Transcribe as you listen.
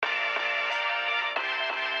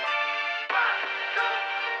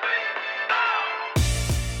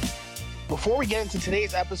Before we get into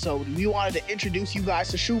today's episode, we wanted to introduce you guys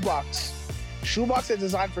to Shoebox. Shoebox is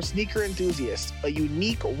designed for sneaker enthusiasts, a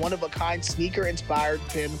unique, one-of-a-kind sneaker-inspired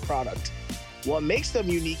pin product. What makes them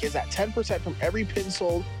unique is that 10% from every pin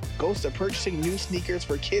sold goes to purchasing new sneakers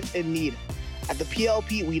for kids in need. At the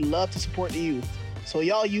PLP, we love to support the youth. So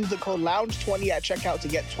y'all use the code LOUNGE20 at checkout to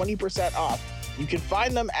get 20% off. You can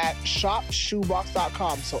find them at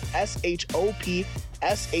shopshoebox.com, so SHOOBOX.com,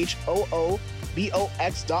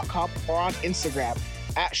 or on Instagram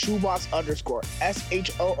at shoebox_,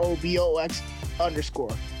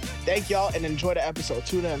 SHOOBOX_. Thank y'all and enjoy the episode.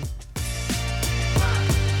 Tune in.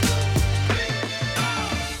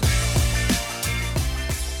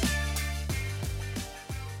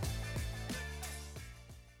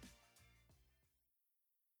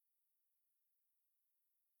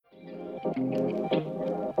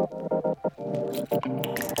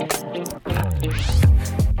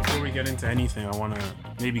 Before we get into anything, I want to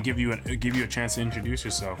maybe give you a chance to introduce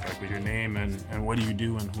yourself, like with your name and what do you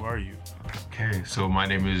do and who are you? Okay, so my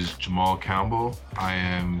name is Jamal Campbell. I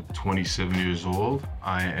am 27 years old.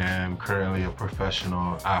 I am currently a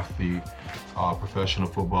professional athlete, professional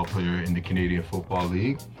football player in the Canadian Football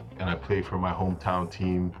League, and I play for my hometown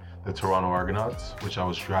team, the Toronto Argonauts, which I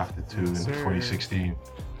was drafted to in 2016.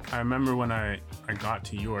 I remember when I got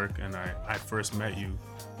to York and I first met you,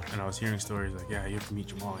 and I was hearing stories like, yeah, you have to meet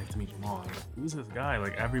Jamal, And I'm like, who's this guy?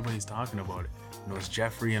 Like, everybody's talking about it. You know, it's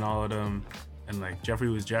Jeffrey and all of them. And like, Jeffrey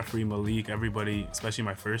was Jeffrey, Malik, everybody, especially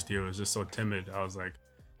my first year, was just so timid. I was like,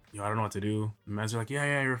 yo, I don't know what to do. And men's were like,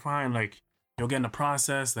 yeah, you're fine. Like, you'll get in the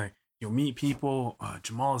process. Like, you'll meet people.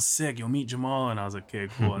 Jamal is sick. You'll meet Jamal. And I was like, okay,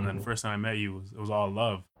 cool. And then the first time I met you, it was all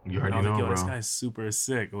love. You already and I was know, like, yo, bro. this guy's super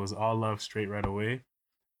sick. It was all love straight right away.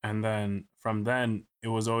 And then from then, it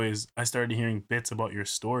was always, I started hearing bits about your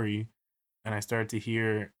story. And I started to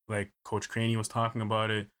hear, like, Coach Craney was talking about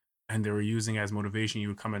it, and they were using it as motivation. You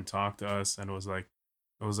would come and talk to us, and it was like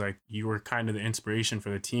you were kind of the inspiration for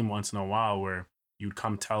the team once in a while, where you'd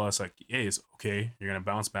come tell us, like, hey, it's okay. You're going to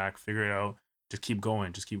bounce back, figure it out. Just keep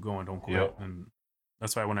going, don't quit. Yep. And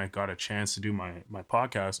that's why when I got a chance to do my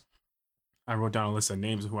podcast, I wrote down a list of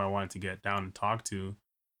names of who I wanted to get down and talk to.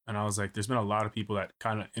 And I was like, there's been a lot of people that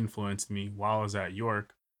kind of influenced me while I was at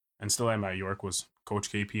York, and still am at York. Was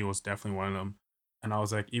Coach KP was definitely one of them. And I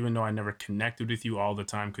was like, even though I never connected with you all the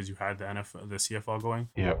time because you had the CFL going,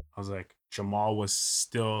 Yeah. I was like, Jamal was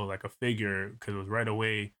still like a figure because it was right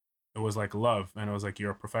away. It was like love. And it was like, you're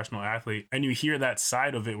a professional athlete. And you hear that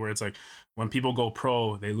side of it where it's like, when people go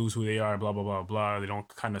pro, they lose who they are, blah, blah, blah, blah. They don't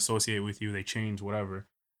kind of associate with you. They change, whatever.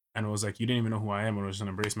 And it was like, you didn't even know who I am. And it was just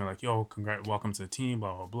an embracement like, yo, welcome to the team,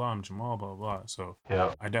 blah, blah, blah. I'm Jamal, blah, blah, blah. So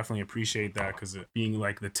Yeah. I definitely appreciate that, because being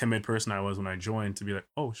like the timid person I was when I joined, to be like,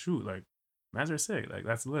 oh, shoot, like, mans are sick. Like,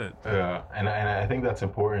 that's lit. Yeah, and I think that's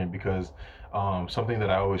important because something that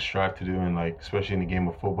I always strive to do, in, like, especially in the game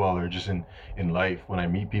of football or just in life, when I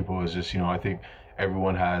meet people, is just, I think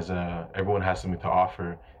everyone has something to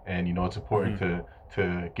offer, and it's important to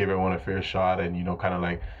give everyone a fair shot, and kind of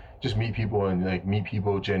like just meet people and like meet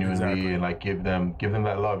people genuinely. Exactly. And like give them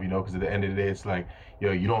that love, because at the end of the day, it's like,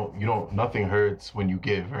 you don't nothing hurts when you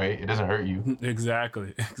give, right? It doesn't hurt you.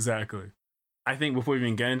 Exactly. I think before we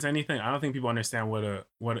even get into anything, I don't think people understand what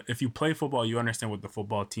if you play football, you understand what the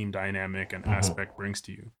football team dynamic and aspect brings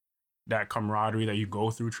to you. That camaraderie that you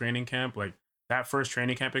go through training camp, like that first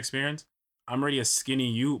training camp experience, I'm already a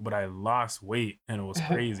skinny you, but I lost weight and it was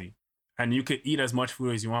crazy. And you could eat as much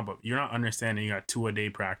food as you want, but you're not understanding. You got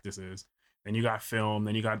 2-a-day practices, then you got film,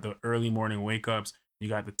 then you got the early morning wake ups, you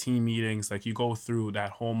got the team meetings. Like, you go through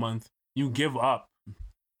that whole month, you give up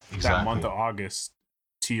that month of August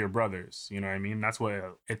to your brothers. You know what I mean? That's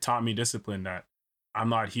what it taught me, discipline, that I'm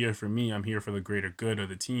not here for me. I'm here for the greater good of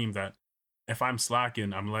the team. That if I'm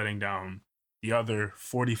slacking, I'm letting down the other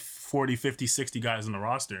 40, 50, 60 guys on the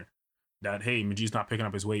roster. That, hey, Majeed's not picking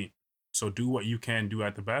up his weight. So do what you can do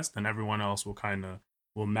at the best, and everyone else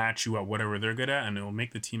will match you at whatever they're good at, and it will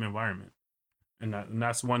make the team environment. And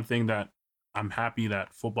that's one thing that I'm happy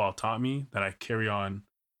that football taught me, that I carry on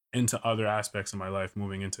into other aspects of my life,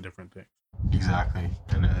 moving into different things. Exactly,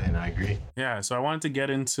 and I agree. Yeah, so I wanted to get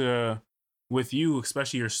into, with you,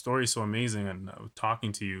 especially your story so amazing, and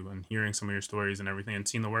talking to you and hearing some of your stories and everything, and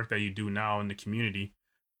seeing the work that you do now in the community,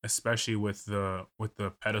 especially with the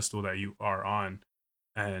pedestal that you are on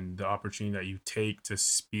and the opportunity that you take to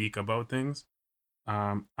speak about things.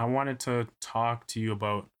 I wanted to talk to you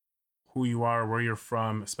about who you are, where you're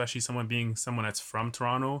from, especially someone that's from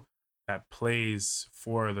Toronto, that plays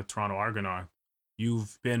for the Toronto Argonaut.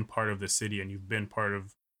 You've been part of the city, and you've been part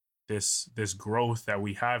of this growth that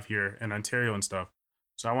we have here in Ontario and stuff.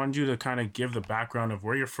 So I wanted you to kind of give the background of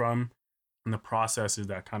where you're from, and the processes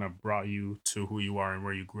that kind of brought you to who you are and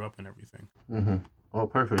where you grew up and everything. Mm-hmm. Oh,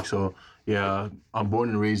 perfect. So, yeah, I'm born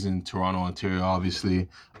and raised in Toronto, Ontario, obviously.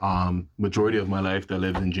 Majority of my life, I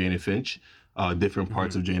lived in Jane and Finch, different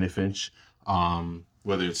parts of Jane and Finch.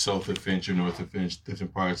 Whether it's south of Finch or north of Finch,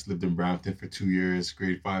 different parts. Lived in Brampton for 2 years,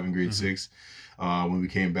 grade 5 and grade 6. When we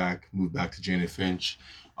came back, moved back to Jane and Finch.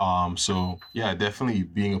 So yeah, definitely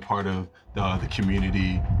being a part of the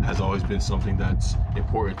community has always been something that's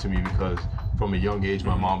important to me, because from a young age,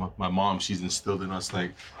 my mom, she's instilled in us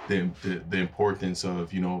like the importance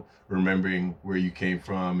of, you know, remembering where you came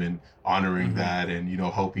from and honoring that, and, you know,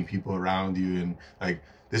 helping people around you. And like,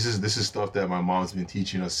 this is stuff that my mom's been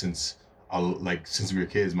teaching us since we were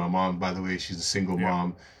kids. My mom, by the way, she's a single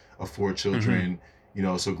mom of 4 children. You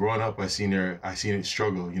know, so growing up, I seen her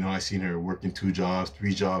struggle. You know, I seen her working 2 jobs,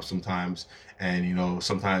 3 jobs sometimes. And, you know,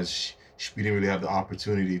 sometimes we didn't really have the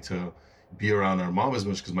opportunity to be around our mom as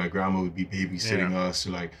much, because my grandma would be babysitting us,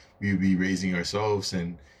 or like we would be raising ourselves.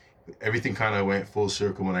 And everything kind of went full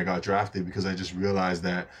circle when I got drafted, because I just realized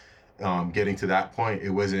that getting to that point, it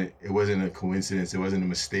wasn't a coincidence. It wasn't a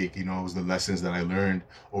mistake. You know, it was the lessons that I learned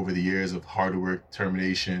over the years of hard work,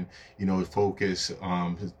 determination, you know, focus,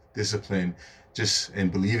 discipline, just,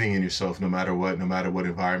 and believing in yourself, no matter what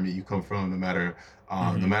environment you come from, no matter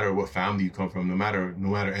what family you come from, no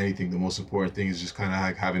matter anything. The most important thing is just kind of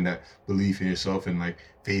like having that belief in yourself and like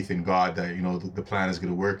faith in God that, you know, the plan is going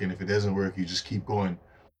to work. And if it doesn't work, you just keep going.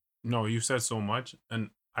 No, you said so much,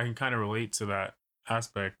 and I can kind of relate to that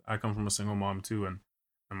aspect. I come from a single mom too, and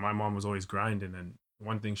my mom was always grinding, and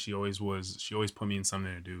one thing she always put me in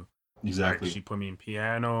something to do. Exactly. Like, she put me in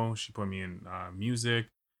piano, she put me in music.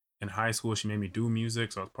 In high school, she made me do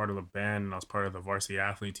music, so I was part of the band, and I was part of the varsity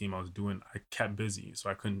athlete team. I kept busy, so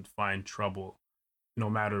I couldn't find trouble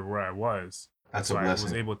no matter where I was. That's so a blessing.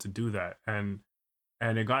 I was able to do that. And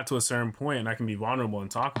it got to a certain point, and I can be vulnerable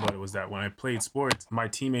and talk about it, was that when I played sports, my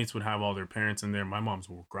teammates would have all their parents in there. My moms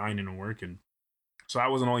were grinding and working. So I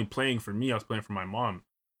wasn't only playing for me, I was playing for my mom.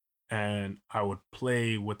 And I would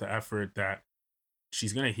play with the effort that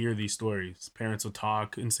she's going to hear these stories. Parents will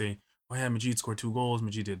talk and say, oh yeah, Majid scored 2 goals.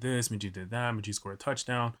 Majid did this. Majid did that. Majid scored a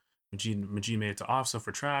touchdown. Majid made it to OFSA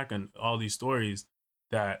for track, and all these stories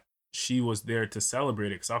that she was there to celebrate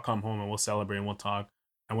it. Because I'll come home and we'll celebrate and we'll talk.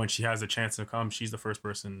 And when she has the chance to come, she's the first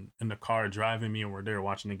person in the car driving me, and we're there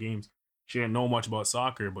watching the games. She didn't know much about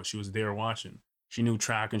soccer, but she was there watching. She knew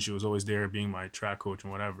track, and she was always there being my track coach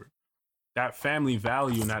and whatever. That family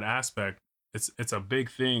value in that aspect, it's a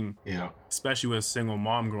big thing. Yeah. Especially with a single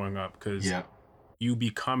mom growing up, because you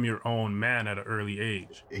become your own man at an early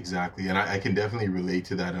age. Exactly. And I can definitely relate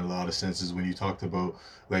to that in a lot of senses, when you talked about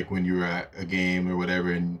like when you were at a game or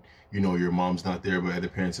whatever, and you know your mom's not there but other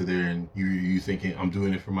parents are there, and you thinking, I'm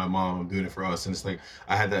doing it for my mom, I'm doing it for us. And it's like,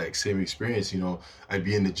 I had that same experience. You know, I'd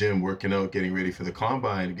be in the gym working out, getting ready for the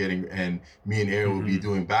combine, and me and Aaron would be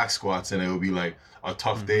doing back squats, and it would be like a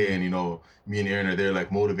tough day, and you know, me and Aaron are there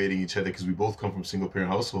like motivating each other, because we both come from single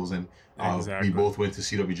parent households, and we both went to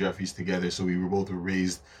C.W. Jeffries together, so we were both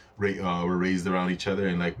raised around each other,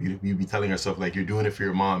 and like we'd be telling ourselves like, you're doing it for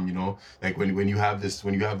your mom, you know, like when you have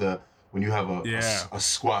a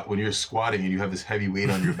squat, when you're squatting and you have this heavy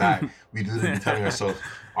weight on your back, we literally be telling ourselves,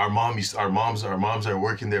 our moms are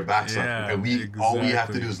working their backs up, and all we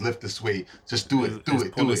have to do is lift this weight, just do it,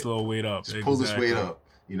 pull this little weight up, just pull this weight up,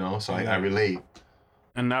 you know. So I relate.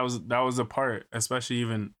 And that was a part, especially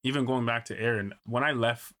even going back to Aaron. When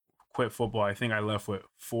I quit football, I think I left with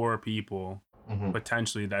 4 people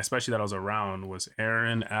potentially, that especially that I was around, was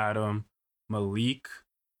Aaron, Adam, Malik,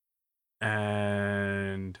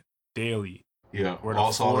 and Daly. Yeah,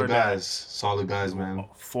 all solid guys, man.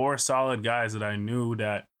 4 solid guys that I knew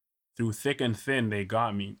that through thick and thin, they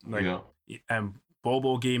got me. And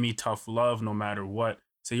Bobo gave me tough love no matter what.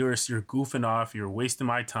 So you're goofing off, you're wasting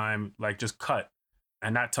my time, like just cut.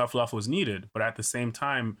 And that tough love was needed. But at the same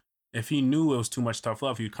time, if he knew it was too much tough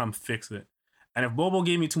love, he'd come fix it. And if Bobo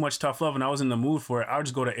gave me too much tough love and I was in the mood for it, I would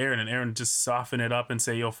just go to Aaron, and Aaron just soften it up and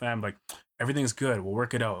say, yo, fam, like, everything's good. We'll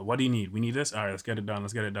work it out. What do you need? We need this? All right, let's get it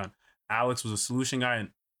done. Alex was a solution guy,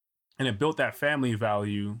 and it built that family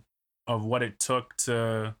value of what it took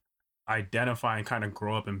to identify and kind of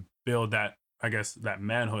grow up and build that, I guess, that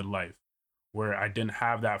manhood life, where I didn't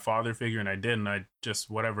have that father figure, and I just,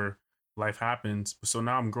 whatever, life happens. So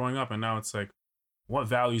now I'm growing up, and now it's like, what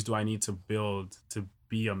values do I need to build to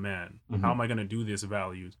be a man? How am I going to do these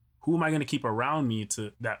values? Who am I going to keep around me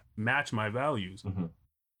that match my values?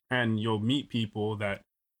 And you'll meet people that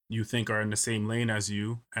you think are in the same lane as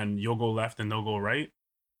you, and you'll go left and they'll go right,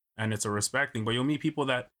 and it's a respect thing. But you'll meet people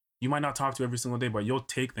that you might not talk to every single day, but you'll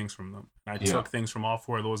take things from them. And I took things from all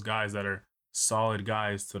 4 of those guys that are solid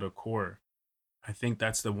guys to the core. I think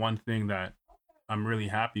that's the one thing that I'm really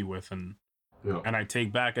happy with, and I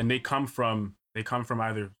take back. And they come from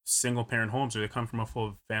either single parent homes or they come from a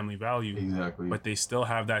full family value. Exactly. But they still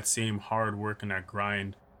have that same hard work and that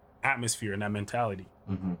grind atmosphere and that mentality.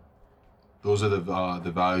 Mm-hmm. Those are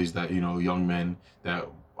the values that, you know, young men that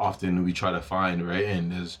often we try to find, right?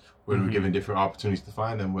 And as when we're given different opportunities to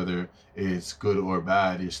find them, whether it's good or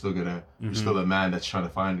bad, you're still a man that's trying to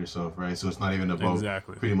find yourself, right? So it's not even about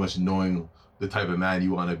pretty much knowing the type of man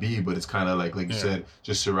you want to be, but it's kind of like you said,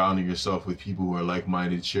 just surrounding yourself with people who are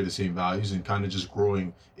like-minded, share the same values, and kind of just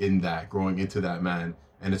growing into that man.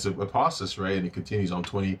 And it's a process, right? And it continues. I'm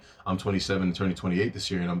 27, turning 28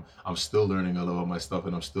 this year, and I'm still learning a lot about my stuff,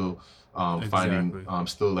 and I'm still finding, I'm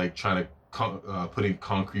still like trying to put in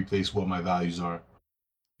concrete place what my values are.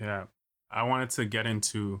 Yeah, I wanted to get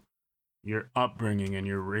into your upbringing and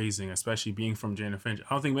your raising, especially being from Jane and Finch.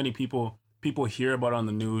 I don't think many people hear about it on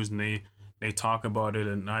the news, and they talk about it,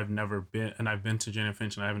 and I've been to Jane and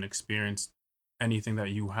Finch, and I haven't experienced anything that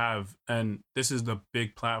you have. And this is the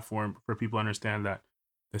big platform for people to understand that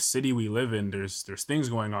the city we live in, there's things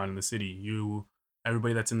going on in the city.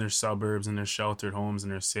 Everybody that's in their suburbs and their sheltered homes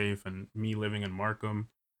and they're safe, and me living in Markham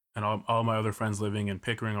and all my other friends living in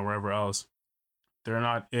Pickering or wherever else, they're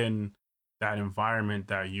not in that environment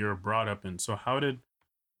that you're brought up in. So how did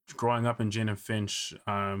growing up in Jane and Finch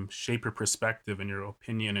shape your perspective and your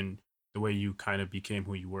opinion and the way you kind of became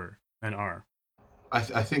who you were and are? I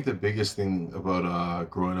think the biggest thing about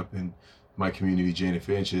growing up in my community, Jane and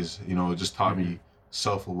Finch, is, you know, it just taught me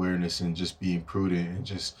self-awareness and just being prudent and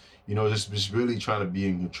just, you know, just really trying to be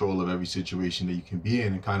in control of every situation that you can be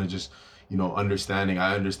in, and kind of just, you know, understanding.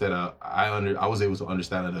 I was able to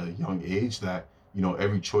understand at a young age that, you know,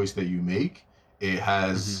 every choice that you make, it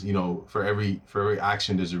has, you know, for every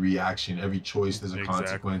action there's a reaction, every choice there's a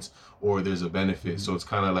consequence or there's a benefit. So it's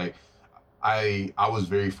kind of like I was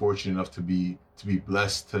very fortunate enough to be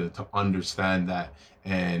blessed to understand that.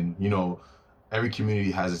 And, you know, every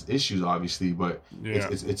community has its issues, obviously, but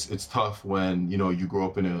it's tough when, you know, you grow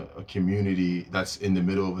up in a community that's in the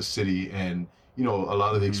middle of a city, and, you know, a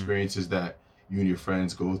lot of the experiences that you and your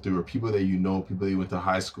friends go through, or people that you know, people that you went to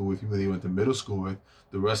high school with, people that you went to middle school with,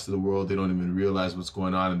 the rest of the world, they don't even realize what's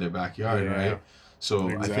going on in their backyard, right? So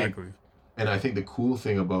I think the cool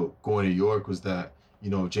thing about going to York was that, you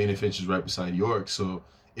know, Jane and Finch is right beside York, so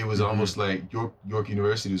it was almost like York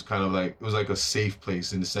University was kind of like, it was like a safe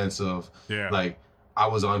place in the sense of like, I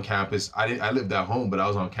was on campus. I lived at home, but I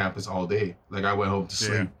was on campus all day. Like, I went home to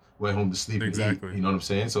sleep, and eat. You know what I'm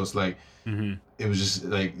saying? So it's like, it was just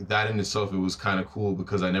like that in itself. It was kind of cool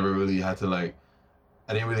because I never really had to I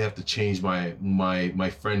didn't really have to change my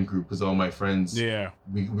friend group, because all my friends,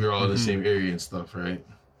 we were all in the same area and stuff, right?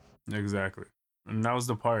 Exactly. And that was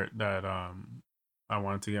the part that I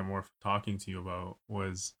wanted to get more talking to you about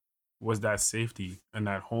was that safety and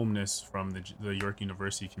that homeness from the York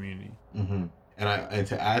University community. And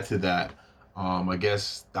to add to that, I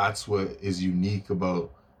guess that's what is unique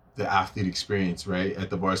about the athlete experience, right, at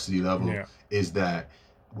the varsity level, is that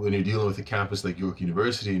when you're dealing with a campus like York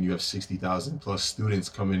University and you have 60,000 plus students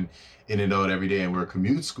coming in and out every day, and we're a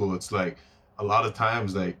commute school, it's like a lot of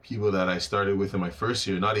times, like, people that I started with in my first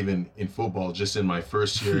year, not even in football, just in my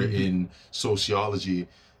first year in sociology,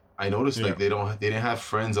 I noticed like they didn't have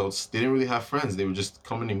friends out. They didn't really have friends. They were just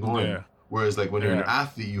coming and going. Whereas like when you're an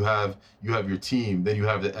athlete, you have your team, then you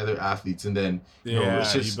have the other athletes, and then you know,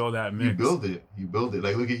 it's just, you build that mix. You build it.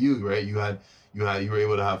 Like, look at you, right? You were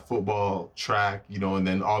able to have football, track, you know, and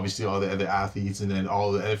then obviously all the other athletes, and then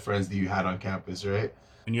all the other friends that you had on campus, right?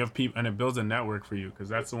 And you have people, and it builds a network for you, because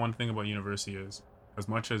that's the one thing about university is, as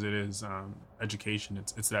much as it is education,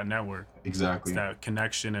 it's that network. Exactly. It's that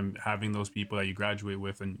connection and having those people that you graduate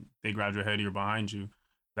with, and they graduate ahead of you or behind you,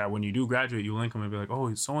 that when you do graduate, you link them and be like,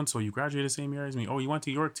 oh, so-and-so, you graduated the same year as me. Oh, you went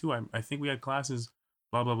to York too. I think we had classes,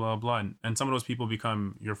 blah, blah, blah, blah. And some of those people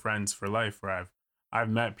become your friends for life, where I've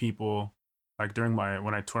met people like during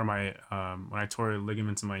when I tore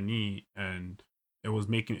ligaments in my knee, and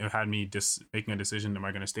it had me making a decision. Am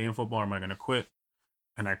I going to stay in football or am I going to quit?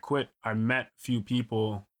 And I quit. I met few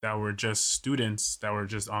people that were just students that were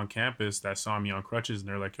just on campus that saw me on crutches, and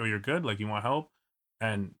they're like, yo, you're good. Like, you want help?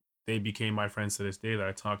 And they became my friends to this day, that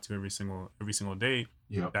I talk to every single day.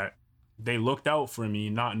 That they looked out for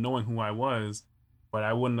me, not knowing who I was, but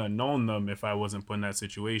I wouldn't have known them if I wasn't put in that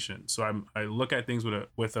situation. So I look at things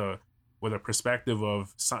with a perspective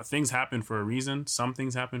of things happen for a reason. Some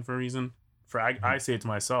things happen for a reason. I say it to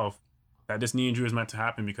myself that this knee injury was meant to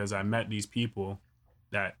happen because I met these people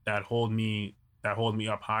that hold me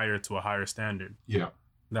up higher to a higher standard. Yeah.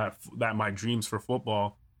 That my dreams for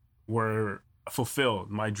football were fulfilled.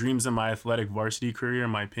 My dreams in my athletic varsity career, in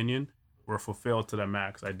my opinion, were fulfilled to the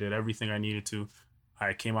max. I did everything I needed to.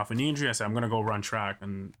 I came off a knee injury. I said, I'm going to go run track.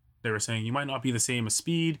 And they were saying, you might not be the same as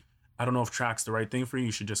speed. I don't know if track's the right thing for you.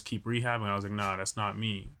 You should just keep rehabbing. I was like, nah, that's not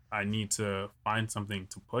me. I need to find something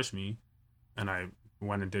to push me. And I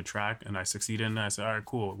went and did track, and I succeeded. And I said, all right,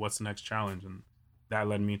 cool. What's the next challenge? And that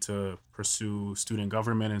led me to pursue student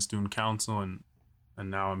government and student council. And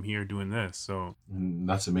now I'm here doing this. So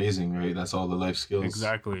that's amazing, right? That's all the life skills.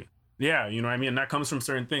 Exactly. Yeah, you know what I mean? And that comes from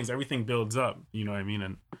certain things. Everything builds up, you know what I mean?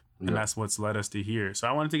 And that's what's led us to here. So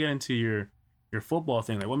I wanted to get into your football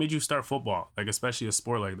thing. Like, what made you start football? Like, especially a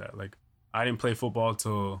sport like that. Like, I didn't play football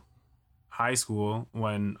till high school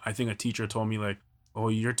when I think a teacher told me, like, oh,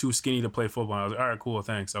 you're too skinny to play football. And I was like, all right, cool,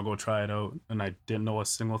 thanks. I'll go try it out. And I didn't know a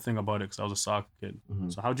single thing about it because I was a soccer kid. Mm-hmm.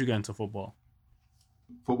 So how'd you get into football?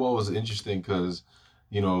 Football was interesting because,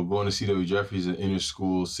 you know, going to C.W. Jeffries in inner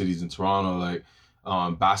school cities in Toronto, like,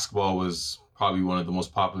 basketball was probably one of the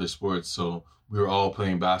most popular sports. So we were all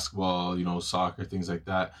playing basketball, you know, soccer, things like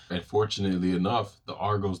that. And fortunately enough, the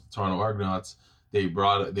Toronto Argonauts,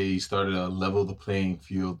 they started a level the playing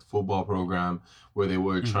field football program where they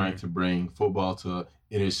were trying to bring football to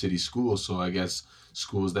inner city schools. So I guess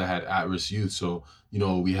schools that had at-risk youth. So, you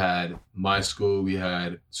know, we had my school, we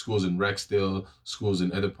had schools in Rexdale, schools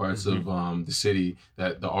in other parts of the city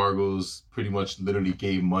that the Argos pretty much literally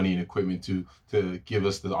gave money and equipment to give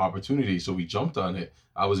us the opportunity. So we jumped on it.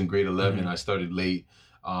 I was in grade 11. I started late.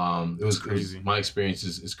 It was crazy. My experience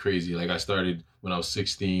is crazy. Like, I started when I was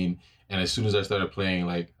 16. And as soon as I started playing,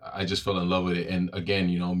 like, I just fell in love with it. And again,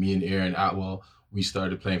 you know, me and Aaron Atwell, we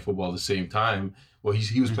started playing football at the same time. Well,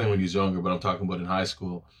 he was playing when he was younger, but I'm talking about in high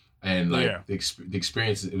school. And like the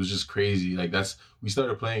experience, it was just crazy. Like, we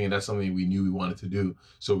started playing, and that's something we knew we wanted to do.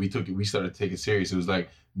 So we started to take it serious. It was like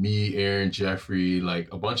me, Aaron, Jeffrey,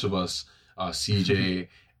 like a bunch of us, CJ.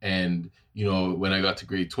 And, you know, when I got to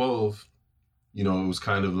grade 12, you know, it was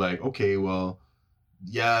kind of like, okay, well,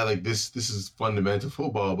 yeah, like this is fundamental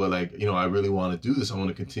football, but like, you know, I really want to do this. I want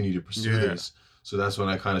to continue to pursue this. So that's when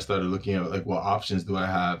I kind of started looking at, like, what options do I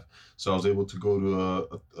have? So I was able to go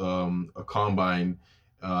to a combine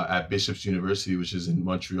at Bishop's University, which is in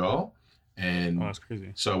Montreal. And that's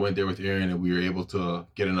crazy. So I went there with Aaron, and we were able to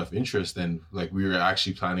get enough interest, and like we were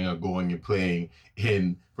actually planning on going and playing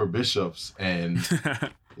for Bishop's. And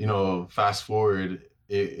you know, fast forward,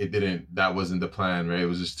 that wasn't the plan, right? It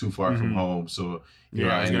was just too far from home. So you know,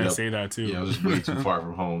 I was gonna say that too. Yeah, it was just way too far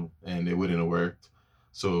from home, and it wouldn't have worked.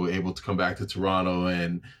 So able to come back to Toronto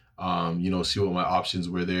and you know, see what my options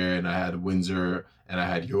were there. And I had Windsor and I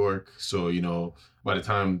had York. So, you know, by the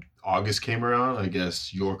time August came around, I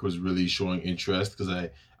guess York was really showing interest, because I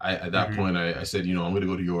at that point I said, you know, I'm gonna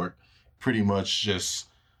go to York. Pretty much just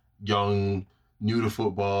young, new to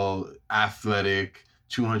football, athletic,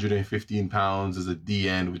 215 pounds as a D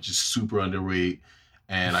end, which is super underweight.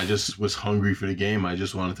 And I just was hungry for the game. I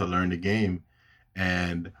just wanted to learn the game.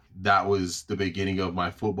 And that was the beginning of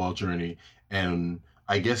my football journey. And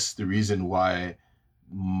I guess the reason why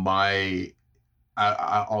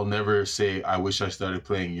I'll never say I wish I started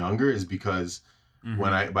playing younger is because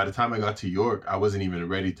by the time I got to York, I wasn't even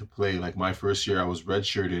ready to play. Like, my first year I was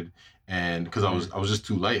redshirted, and because I was just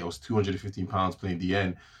too light. I was 215 pounds playing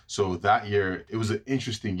DN. So that year, it was an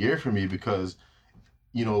interesting year for me because,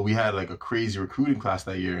 you know, we had like a crazy recruiting class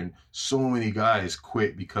that year, and so many guys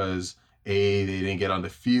quit because A, they didn't get on the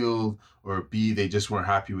field, or B, they just weren't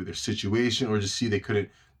happy with their situation, or just C, they couldn't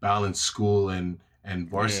balance school and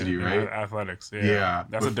varsity, right? Athletics. Yeah.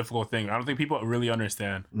 That's a difficult thing. I don't think people really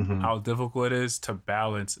understand how difficult it is to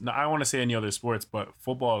balance. Now, I don't want to say any other sports, but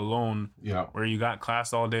football alone, where you got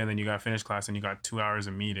class all day, and then you got finished class, and you got 2 hours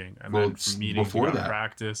of meeting, and then from meeting you got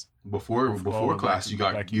practice. Before class, you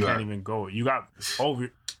can't even go. You got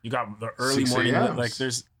the early morning. Like,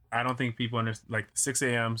 I don't think people understand, like, 6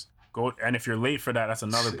 a.m.s. Go, and if you're late for that, that's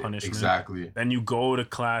another punishment. Exactly. Then you go to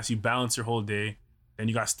class, you balance your whole day. Then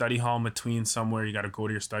you got study hall in between somewhere. You got to go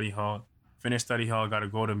to your study hall. Finish study hall, got to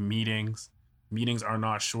go to meetings. Meetings are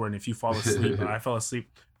not short. And if you fall asleep, I fell asleep.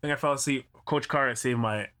 Coach Carr saved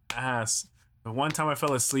my ass. The one time I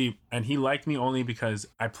fell asleep, and he liked me only because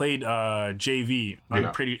I played JV. I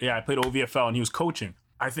played OVFL, and he was coaching.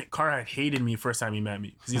 I think Carr had hated me first time he met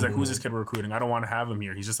me, because he's like, who's this kid we're recruiting? I don't want to have him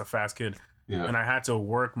here. He's just a fast kid. Yeah. And I had to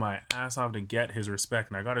work my ass off to get his respect,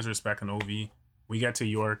 and I got his respect in OV. We get to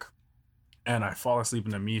York, and I fall asleep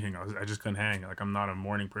in the meeting. I just couldn't hang. Like, I'm not a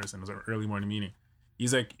morning person. It was an early morning meeting.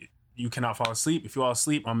 He's like, you cannot fall asleep. If you fall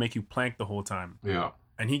asleep, I'll make you plank the whole time. Yeah.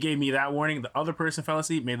 And he gave me that warning. The other person fell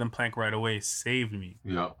asleep, made them plank right away, saved me.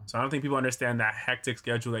 Yeah. So I don't think people understand that hectic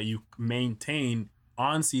schedule that you maintain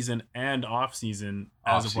on season and off season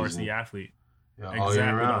as a varsity athlete. Yeah,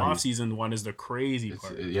 exactly. The off season one is the crazy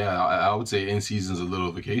part. Yeah, I would say in season's a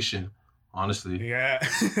little vacation, honestly. Yeah,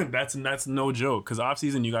 that's no joke. Because off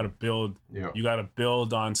season you got to build. Yeah. You got to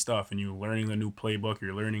build on stuff, and you're learning the new playbook.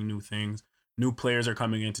 You're learning new things. New players are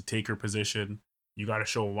coming in to take your position. You got to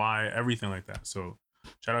show why, everything like that. So,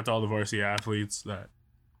 shout out to all the varsity athletes that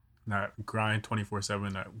grind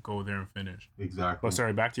 24/7, that go there and finish. Exactly. But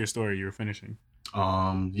sorry, back to your story. You were finishing.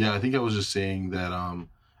 Yeah, I think I was just saying that.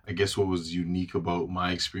 I guess what was unique about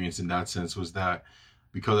my experience in that sense was that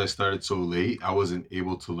because I started so late, I wasn't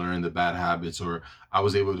able to learn the bad habits, or I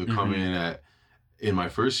was able to come in my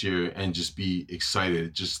first year and just be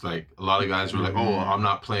excited. Just like a lot of guys were like, "Oh, I'm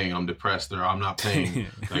not playing. I'm depressed," or "I'm not playing.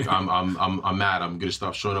 Like I'm mad. I'm gonna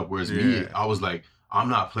stop showing up." Whereas me, I was like, "I'm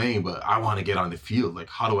not playing, but I want to get on the field. Like,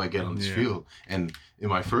 how do I get on this field?" And in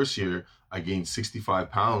my first year, I gained 65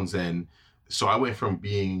 pounds, and so I went from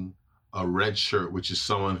being a red shirt, which is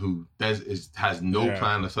someone who has no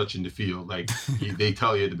plan of touching the field. Like they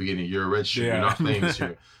tell you at the beginning, you're a red shirt, you're not playing this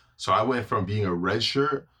year. So I went from being a red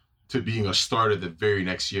shirt to being a starter the very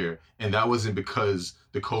next year. And that wasn't because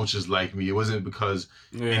the coaches like me. It wasn't because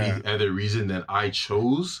any other reason than I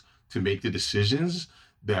chose to make the decisions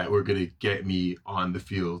that were going to get me on the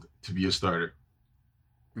field to be a starter.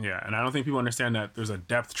 Yeah, and I don't think people understand that there's a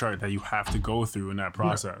depth chart that you have to go through in that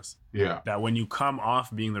process. Yeah. That when you come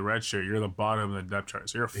off being the red shirt, you're the bottom of the depth chart.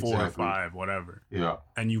 So you're 4 or 5, whatever. Yeah.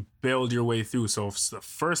 And you build your way through. So if the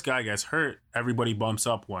first guy gets hurt, everybody bumps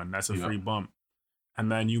up one. That's a free bump. And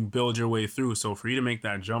then you build your way through. So for you to make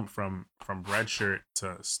that jump from red shirt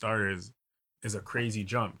to starters is a crazy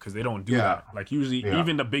jump because they don't do that. Like usually,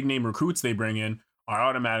 even the big name recruits they bring in are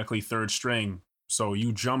automatically third string. So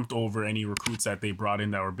you jumped over any recruits that they brought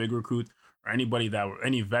in that were big recruits, or any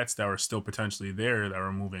vets that were still potentially there that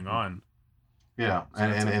were moving on. Yeah, so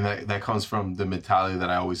and that comes from the mentality that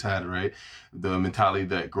I always had, right? The mentality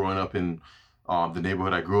that growing up in the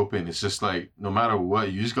neighborhood I grew up in, it's just like no matter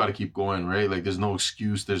what, you just got to keep going, right? Like there's no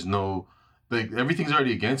excuse, there's no like everything's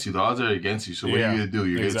already against you. The odds are against you. So what are you gonna do?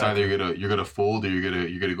 It's either you're gonna fold or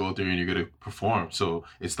you're gonna go out there and you're gonna perform. So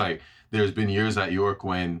it's like there's been years at York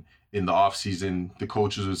when in the off season, the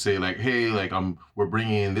coaches would say like, "Hey, like we're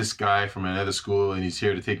bringing in this guy from another school, and he's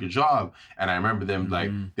here to take your job." And I remember them like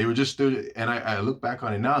they were just, and I look back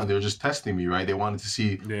on it now, and they were just testing me, right? They wanted to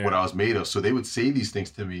see what I was made of, so they would say these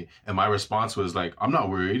things to me, and my response was like, "I'm not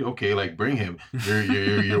worried. Okay, like bring him.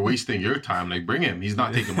 You're wasting your time. Like bring him. He's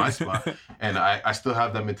not taking my spot." And I still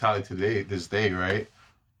have that mentality this day, right?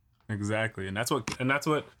 Exactly, and that's what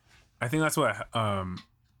I think that's what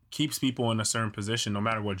keeps people in a certain position, no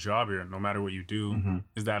matter what job you're in, no matter what you do,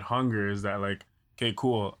 is that hunger, is that like, okay,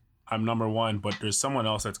 cool, I'm number one, but there's someone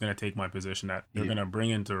else that's going to take my position that they're going to bring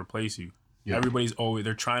in to replace you. Everybody's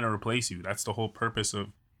they're trying to replace you. That's the whole purpose of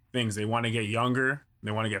things. They want to get younger,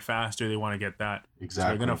 they want to get faster, they want to get that. Exactly. So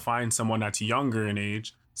they're going to find someone that's younger in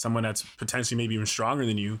age, someone that's potentially maybe even stronger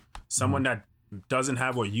than you, someone that doesn't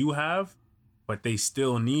have what you have, but they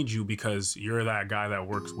still need you because you're that guy that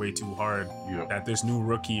works way too hard that this new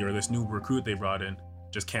rookie or this new recruit they brought in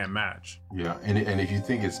just can't match. Yeah, and if you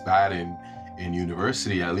think it's bad in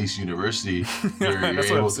university, at least university, you're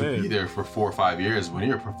able to be there for 4 or 5 years. When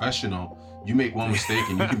you're a professional, you make one mistake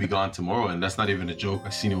and you can be gone tomorrow, and that's not even a joke.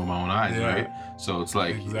 I've seen it with my own eyes, right? So it's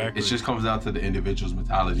like, it just comes down to the individual's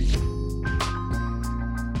mentality.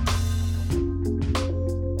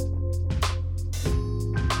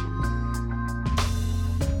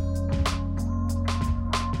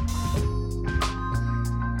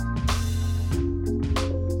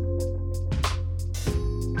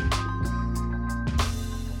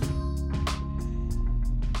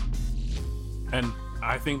 And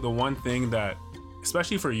I think the one thing that,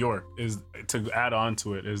 especially for York, is to add on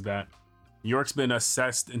to it, is that York's been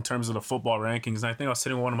assessed in terms of the football rankings. And I think I was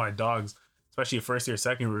sitting with one of my dogs, especially first year,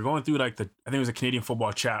 second year. We were going through like I think it was a Canadian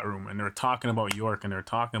football chat room, and they were talking about York, and they were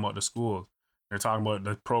talking about the schools. They're talking about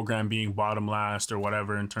the program being bottom last or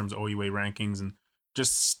whatever in terms of OUA rankings, and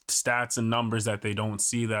just stats and numbers that they don't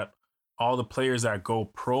see, that all the players that go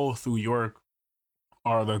pro through York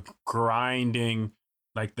are the grinding,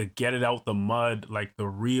 like the get it out the mud, like the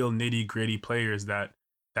real nitty gritty players that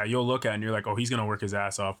you'll look at and you're like, oh, he's going to work his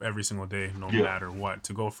ass off every single day, no matter what.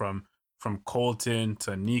 To go from Colton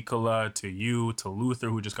to Nikola to you to Luther,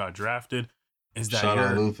 who just got drafted, is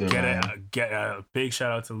that get a big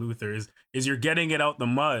shout out to Luther, is you're getting it out the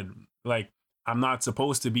mud. Like, I'm not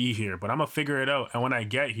supposed to be here, but I'm going to figure it out. And when I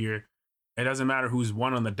get here, it doesn't matter who's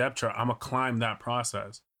one on the depth chart. I'm going to climb that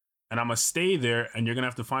process and I'm going to stay there. And you're going to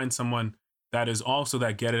have to find someone that is also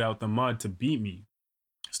that get it out the mud to beat me.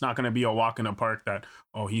 It's not going to be a walk in the park that,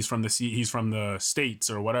 oh, he's from the States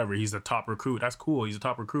or whatever. He's the top recruit. That's cool. He's a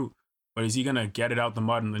top recruit. But is he going to get it out the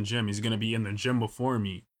mud in the gym? Is he going to be in the gym before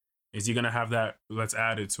me? Is he going to have that, let's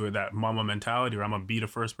add it to it, that mama mentality where I'm going to be the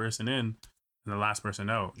first person in and the last person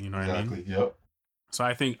out? You know what I mean? Exactly. Yep. So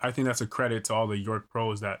I think that's a credit to all the York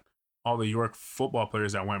pros, that all the York football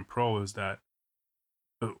players that went pros, that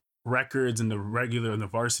the records and the regular and the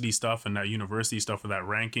varsity stuff and that university stuff with that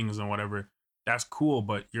rankings and whatever, that's cool,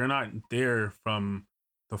 but you're not there from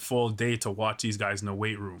the full day to watch these guys in the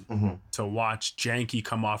weight room, to watch Janky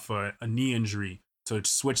come off a knee injury, to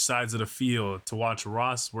switch sides of the field, to watch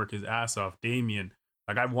Ross work his ass off, Damien.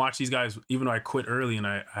 Like, I've watched these guys, even though I quit early and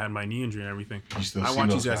I had my knee injury and everything, I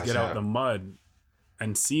watch these guys get out the mud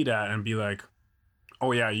and see that and be like,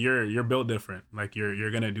 oh yeah, you're built different. Like, you're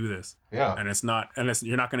gonna do this. Yeah. And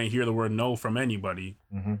you're not gonna hear the word no from anybody,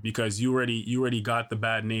 because you already got the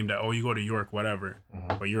bad name that, oh, you go to York, whatever.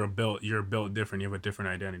 But you're built different. You have a different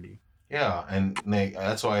identity. Yeah, and like,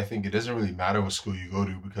 that's why I think it doesn't really matter what school you go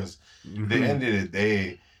to, because at the end of the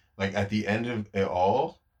day, like, at the end of it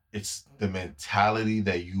all, it's the mentality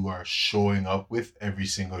that you are showing up with every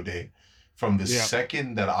single day. From the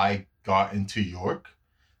second that I got into York,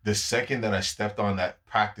 the second that I stepped on that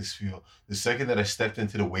practice field, the second that I stepped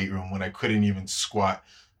into the weight room when I couldn't even squat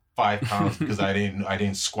 5 pounds because I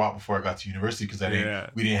didn't squat before I got to university because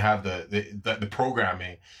we didn't have the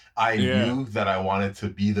programming. I knew that I wanted to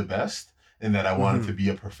be the best and that I wanted to be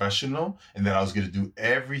a professional and that I was going to do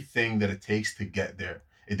everything that it takes to get there.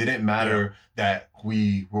 It didn't matter that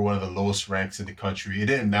we were one of the lowest ranks in the country. It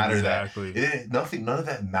didn't matter that none of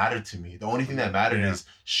that mattered to me. The only thing that mattered is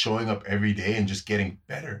showing up every day and just getting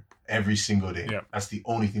better every single day. Yeah. That's the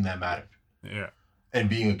only thing that mattered. Yeah. And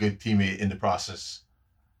being a good teammate in the process.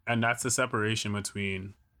 And that's the separation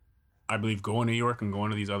between, I believe, going to York and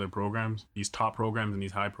going to these other programs, these top programs and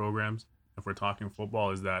these high programs, if we're talking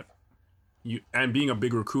football, is that and being a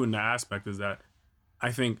big recruit in that aspect is that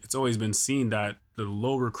I think it's always been seen that the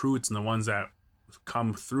low recruits and the ones that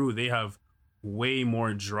come through, they have way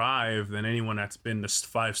more drive than anyone that's been this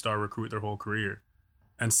 5-star recruit their whole career.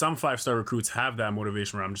 And some 5-star recruits have that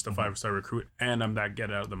motivation where I'm just a 5-star recruit and I'm that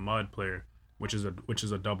get out of the mud player, which is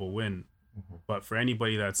a double win. But for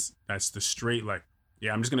anybody that's the straight, like,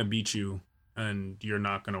 yeah, I'm just gonna beat you and you're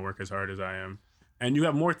not gonna work as hard as I am, and you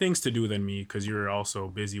have more things to do than me because you're also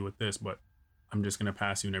busy with this, but I'm just gonna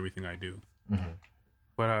pass you in everything I do.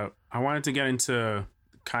 But I wanted to get into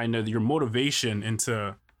kind of your motivation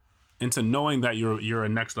into knowing that you're a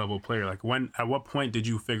next level player. Like, at what point did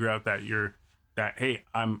you figure out that hey,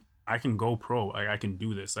 I can go pro, like I can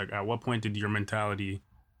do this? Like, at what point did your mentality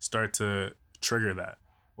start to trigger that?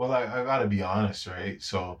 Well, I gotta be honest, right?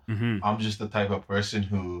 So I'm just the type of person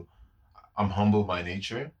who, I'm humble by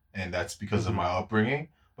nature, and that's because of my upbringing.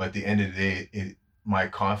 But at the end of the day, my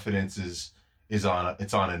confidence is on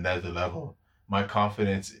another level. My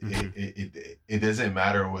confidence, it doesn't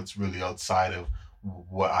matter what's really outside of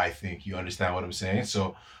what I think. You understand what I'm saying?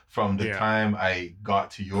 So from the time I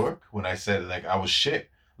got to York, when I said, like, I was shit,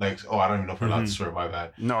 like, oh, I don't even know if we're allowed to swear, my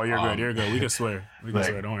bad. No, you're good. You're good. We can swear. We can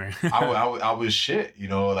swear. Don't worry. I was shit, you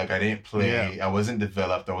know, like, I didn't play. I wasn't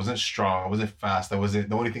developed. I wasn't strong. I wasn't fast. The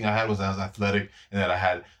only thing I had was I was athletic and that I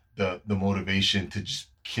had the motivation to just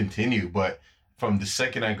continue. But from the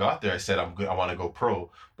second I got there, I said, I'm good. I want to go pro.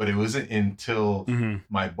 But it wasn't until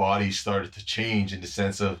my body started to change, in the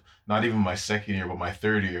sense of not even my second year, but my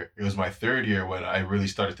third year. It was my third year when I really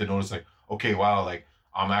started to notice, like, okay, wow, like,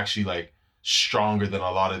 I'm actually, like, stronger than a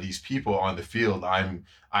lot of these people on the field.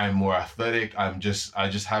 I'm more athletic. I just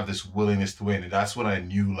have this willingness to win. And that's when I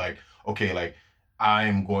knew, like, okay, like,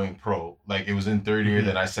 I'm going pro. Like, it was in third year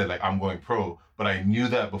that I said, like, I'm going pro. But I knew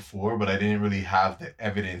that before, but I didn't really have the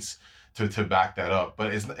evidence to back that up.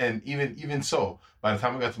 But even so, by the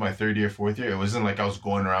time I got to my third year, fourth year, it wasn't like I was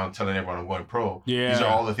going around telling everyone I'm going pro. Yeah. These are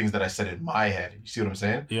all the things that I said in my head. You see what I'm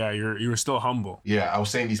saying? Yeah, you were still humble. Yeah, I was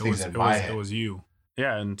saying these things in my head. It was you.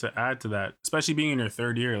 Yeah, and to add to that, especially being in your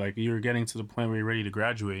third year, like, you're getting to the point where you're ready to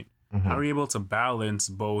graduate. How are you able to balance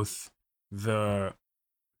both the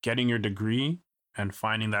getting your degree and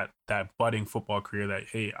finding that budding football career that,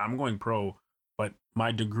 hey, I'm going pro, but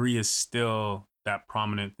my degree is still that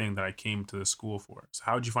prominent thing that I came to the school for? So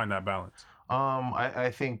how did you find that balance? I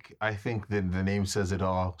think that the name says it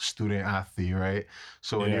all, student athlete, right?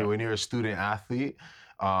 So when you're a student athlete,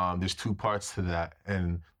 there's two parts to that.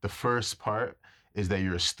 And the first part is that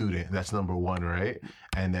you're a student. That's number one, right?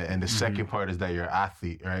 And the second part is that you're an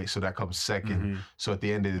athlete, right? So that comes second. So at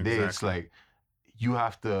the end of the day, it's like, you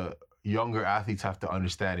have to younger athletes have to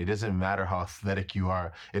understand, it doesn't matter how athletic you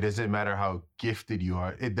are. It doesn't matter how gifted you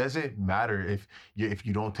are. It doesn't matter if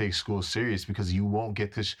you don't take school serious, because you won't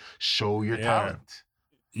get to show your talent.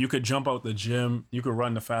 You could jump out the gym. You could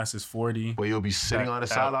run the fastest 40. But you'll be sitting on the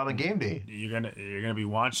sideline on game day. You're gonna be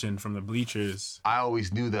watching from the bleachers. I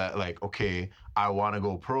always knew that, like, okay, I want to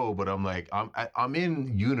go pro, but I'm like, I'm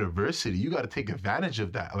in university. You got to take advantage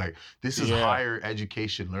of that. Like, this is higher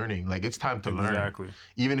education learning. Like, it's time to learn.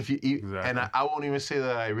 Even if you, and I won't even say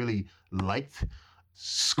that I really liked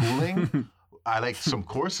schooling. I liked some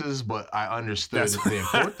courses, but I understood the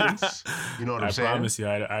importance. You know what I'm saying? I promise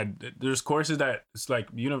you, there's courses that it's like,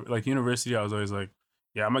 like university. I was always like,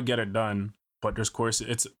 yeah, I'm gonna get it done. But there's courses,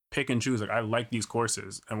 it's pick and choose. Like, I like these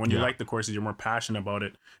courses, and when you like the courses, you're more passionate about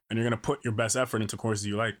it, and you're gonna put your best effort into courses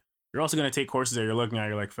you like. You're also gonna take courses that you're looking at.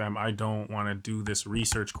 You're like, fam, I don't want to do this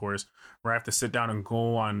research course where I have to sit down and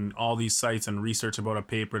go on all these sites and research about a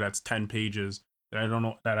paper that's 10 pages that I don't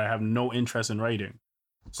know, that I have no interest in writing.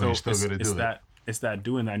 So you're still gonna do it. It's that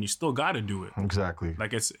doing that, and you still got to do it. Exactly.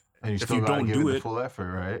 Like, it's, and you still if you don't do it, the full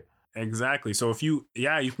effort, right? Exactly. So if you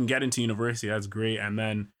can get into university, that's great, and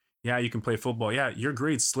then you can play football. Yeah, your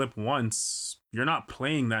grades slip once, you're not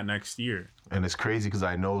playing that next year. And it's crazy because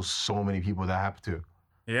I know so many people that have to.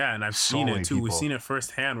 Yeah, and I've seen it too. We've seen it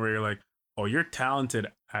firsthand where you're like, oh, you're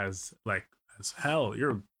talented as hell.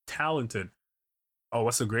 You're talented. Oh,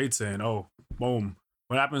 what's the grade saying? Oh, boom.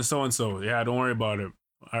 What happened to so-and-so? Yeah, don't worry about it.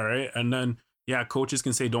 All right. And then, coaches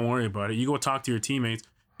can say, don't worry about it. You go talk to your teammates.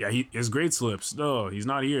 Yeah, his grade slips. No, he's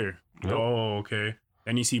not here. Yep. Oh, okay.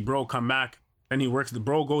 Then you see bro come back. Then the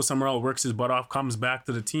bro goes somewhere else, works his butt off, comes back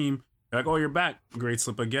to the team. You're like, oh, you're back. Grade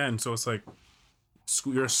slip again. So it's like,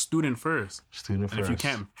 you're a student first. And if you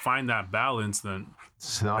can't find that balance, then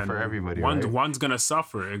it's not for everybody. One's gonna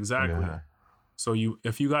suffer. Exactly. Yeah. So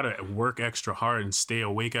if you gotta work extra hard and stay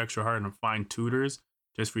awake extra hard and find tutors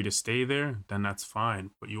just for you to stay there, then that's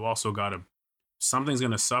fine. But you also gotta, something's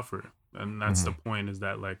gonna suffer, and that's the point. Is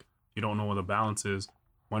that, like, you don't know what the balance is.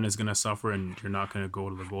 One is gonna suffer, and you're not gonna go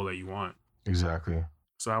to the goal that you want. Exactly.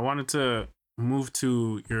 So I wanted to move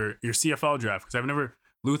to your CFL draft, because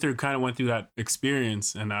Luther kind of went through that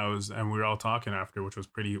experience, and we were all talking after, which was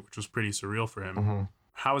pretty surreal for him. Mm-hmm.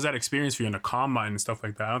 How was that experience for you in the combine and stuff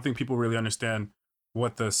like that? I don't think people really understand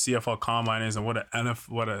what the CFL combine is and what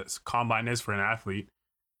a combine is for an athlete,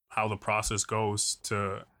 how the process goes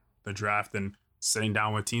to the draft and sitting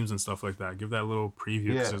down with teams and stuff like that. Give that a little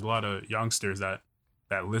preview, because there's a lot of youngsters that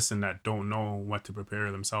listen that don't know what to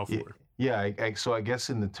prepare themselves for. Yeah, so I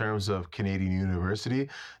guess in the terms of Canadian university,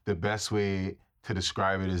 the best way to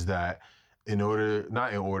describe it is that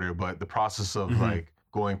but the process of like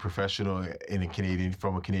going professional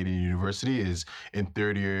from a Canadian university is, in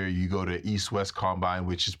third year, you go to East-West Combine,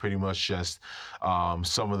 which is pretty much just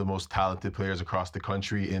some of the most talented players across the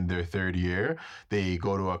country in their third year. They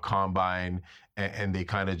go to a combine and they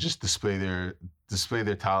kind of just display their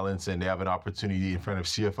talents, and they have an opportunity in front of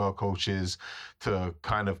CFL coaches to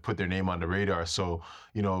kind of put their name on the radar. So,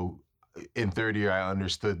 in third year, I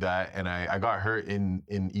understood that, and I got hurt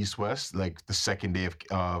in East-West, like the second day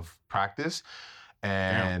of practice.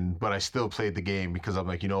 But I still played the game, because I'm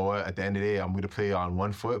like, you know what? At the end of the day, I'm going to play on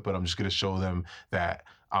one foot, but I'm just going to show them that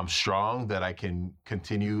I'm strong, that I can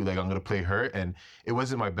continue. Like, I'm going to play hurt. And it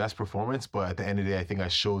wasn't my best performance, but at the end of the day, I think I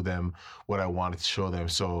showed them what I wanted to show them.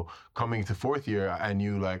 So coming to fourth year, I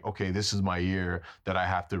knew, like, okay, this is my year that I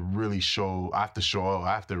have to really show. I have to show out.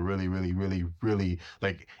 I have to really, really, really, really,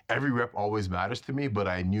 like, every rep always matters to me, but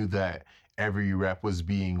I knew that every rep was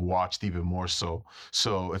being watched even more so.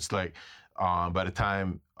 So it's like, by the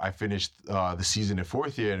time I finished the season in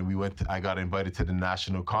fourth year and I got invited to the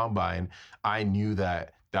National Combine, I knew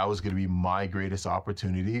that was going to be my greatest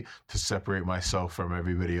opportunity to separate myself from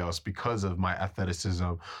everybody else because of my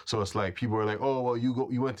athleticism. So it's like, people are like, oh, well,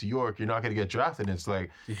 you went to York, you're not going to get drafted. And it's like,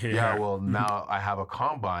 well, now I have a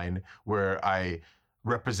combine where I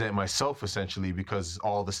represent myself, essentially, because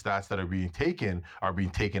all the stats that are being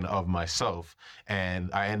taken of myself. And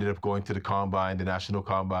I ended up going to the National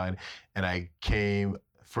Combine, and I came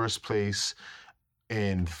first place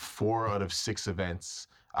in 4 out of 6 events.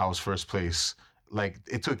 I was first place. Like,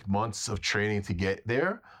 it took months of training to get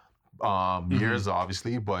there, years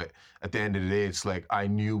obviously, but at the end of the day, it's like, I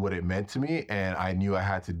knew what it meant to me, and I knew I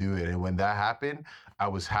had to do it. And when that happened, I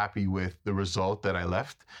was happy with the result that I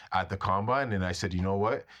left at the combine. And I said, you know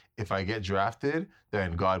what? If I get drafted,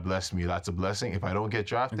 then God bless me. That's a blessing. If I don't get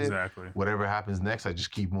drafted, whatever happens next, I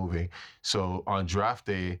just keep moving. So on draft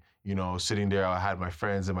day, you know, sitting there, I had my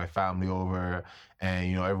friends and my family over, and,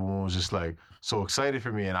 you know, everyone was just like so excited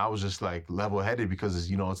for me. And I was just like level-headed because,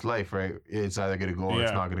 you know, it's life, right? It's either going to go or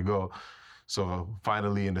it's not going to go. So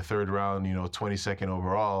finally in the third round, you know, 22nd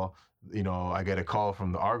overall, you know, I get a call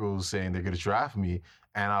from the Argos saying they're going to draft me.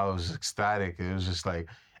 And I was ecstatic. It was just like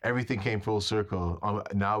everything came full circle.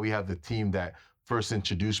 Now we have the team that first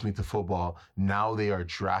introduced me to football. Now they are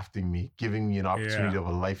drafting me, giving me an opportunity of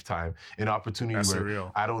a lifetime, an opportunity where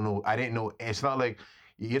surreal. I don't know. I didn't know. It's not like,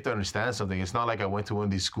 you have to understand something. It's not like I went to one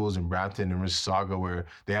of these schools in Brampton and Mississauga where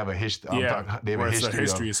they have a history. They have a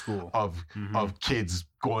history of kids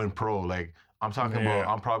going pro. Like I'm talking about,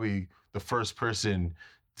 I'm probably the first person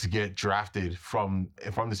to get drafted from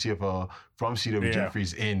the CFL, from CW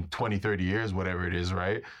Jeffries in 20, 30 years, whatever it is,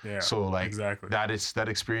 right? Yeah, so like that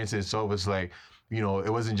experience in itself is like, you know, it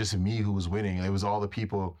wasn't just me who was winning. It was all the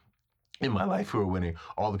people in my life who were winning,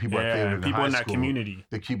 all the people I played with in high school, that community,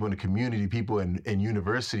 the people in the community, people in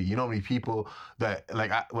university. You know how many people that,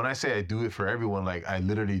 like, when I say I do it for everyone, like I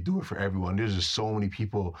literally do it for everyone. There's just so many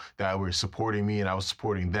people that were supporting me and I was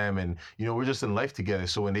supporting them, and you know, we're just in life together.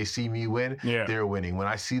 So when they see me win, they're winning. When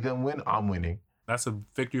I see them win, I'm winning. That's a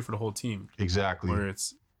victory for the whole team. Exactly. Where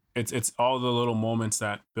it's all the little moments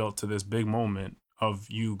that built to this big moment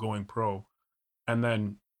of you going pro, and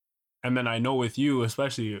then I know with you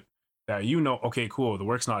especially, that you know, okay, cool, the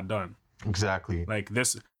work's not done. Exactly.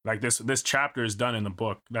 This chapter is done in the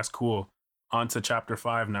book. That's cool. On to chapter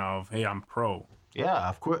 5 now of, hey, I'm pro. Yeah,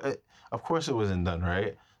 of course it wasn't done,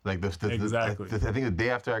 right? Like exactly. I think the day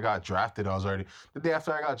after I got drafted, do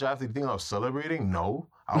you think I was celebrating? No.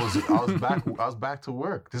 I was back to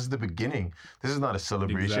work. This is the beginning. This is not a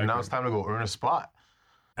celebration. Exactly. Now it's time to go earn a spot.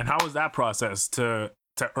 And how was that process to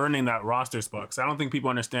earning that roster spot? Because I don't think people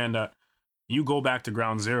understand that you go back to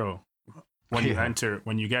ground zero when you enter,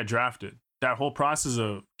 when you get drafted. That whole process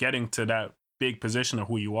of getting to that big position of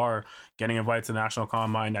who you are, getting invited to the National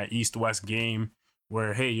Combine, that East-West game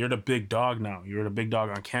where, hey, you're the big dog now. You're the big dog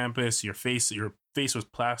on campus. Your face was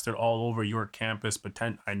plastered all over your campus.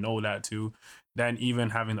 I know that too. Then even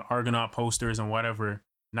having the Argonaut posters and whatever.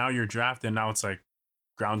 Now you're drafted. Now it's like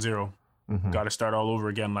ground zero. Mm-hmm. Got to start all over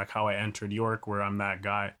again, like how I entered York, where I'm that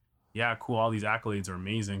guy. Yeah, cool. All these accolades are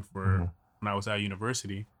amazing for when I was at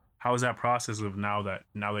university. How was that process of now that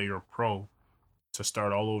you're a pro to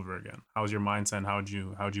start all over again? How was your mindset and how'd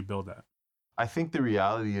you build that? I think the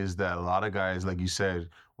reality is that a lot of guys, like you said,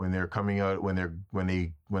 when they're coming out, when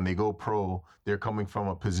they go pro, they're coming from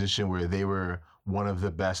a position where they were one of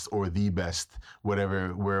the best or the best,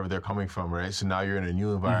 wherever they're coming from, right? So now you're in a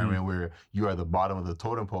new environment where you are the bottom of the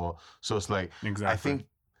totem pole. So it's like, I think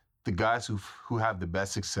the guys who have the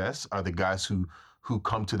best success are the guys who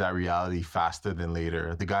come to that reality faster than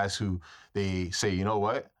later. The guys who they say, you know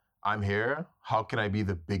what? I'm here. How can I be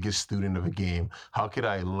the biggest student of a game? How could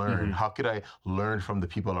I learn? How could I learn from the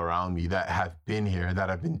people around me that have been here, that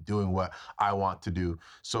have been doing what I want to do?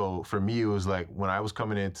 So for me, it was like when I was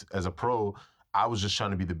coming in as a pro, I was just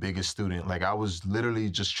trying to be the biggest student. Like I was literally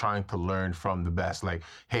just trying to learn from the best. Like,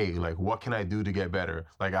 hey, like what can I do to get better?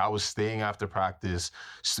 Like I was staying after practice,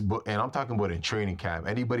 and I'm talking about in training camp.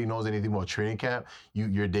 Anybody knows anything about training camp?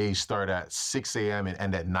 Your days start at 6 a.m. and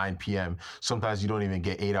end at 9 p.m. Sometimes you don't even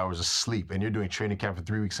get 8 hours of sleep, and you're doing training camp for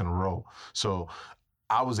 3 weeks in a row. So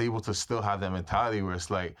I was able to still have that mentality where it's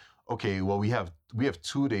like, okay, well, we have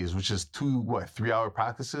 2 days, which is 3-hour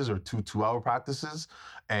practices or 2-2-hour practices.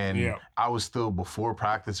 And I was still before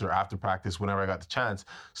practice or after practice, whenever I got the chance,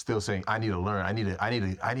 still saying, I need to learn. I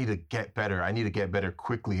need to get better. I need to get better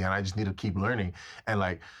quickly. And I just need to keep learning. And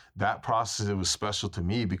like that process, it was special to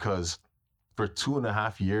me because for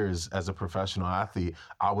 2.5 years as a professional athlete,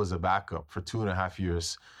 I was a backup for 2.5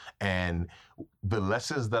 years. And the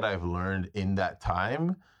lessons that I've learned in that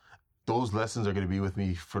time, those lessons are going to be with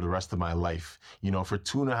me for the rest of my life. You know, for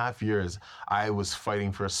 2.5 years, I was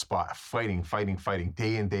fighting for a spot, fighting,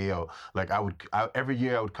 day in, day out. Like every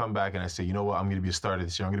year I would come back and I say, you know what, I'm going to be a starter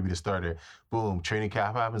this year. I'm going to be the starter. Boom, training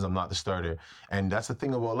camp happens, I'm not the starter. And that's the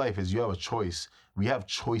thing about life is you have a choice. We have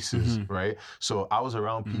choices, right? So I was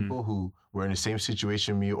around people who were in the same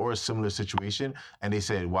situation me or a similar situation, and they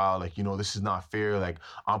said, wow, like, you know, this is not fair. Like,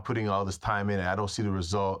 I'm putting all this time in and I don't see the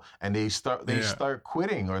result. And they start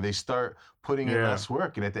quitting or they start putting in less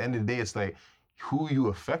work. And at the end of the day, it's like, who are you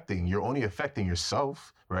affecting? You're only affecting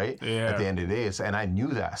yourself, right? At the end of the day. And I knew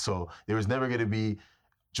that. So there was never going to be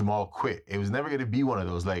Jamal quit. It was never going to be one of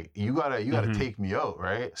those, like, you gotta Mhm. take me out,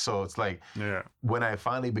 right? So it's like, Yeah. when I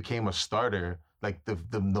finally became a starter, like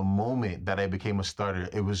the moment that I became a starter,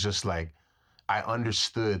 it was just like, I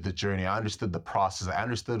understood the journey. I understood the process. I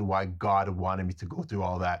understood why God wanted me to go through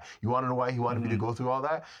all that. You want to know why he wanted me to Mhm. go through all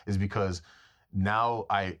that? Is because now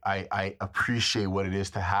I appreciate what it is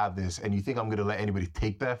to have this. And you think I'm gonna let anybody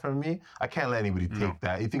take that from me? I can't let anybody No. take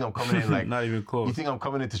that. You think I'm coming in like, Not even you close. think I'm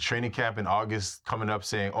coming into training camp in August, coming up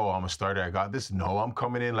saying, "Oh, I'm a starter. I got this"? No, I'm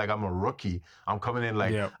coming in like I'm a rookie. I'm coming in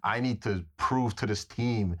like, Yeah. I need to prove to this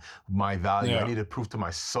team my value. I Yeah. need to prove to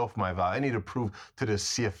myself my value. I need to prove to the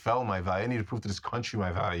CFL my value. I need to prove to this country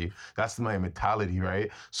my value. That's my mentality, right?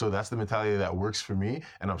 So that's the mentality that works for me,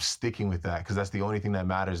 and I'm sticking with that because that's the only thing that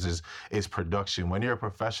matters is production. When you're a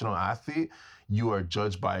professional athlete, you are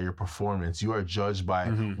judged by your performance. You are judged by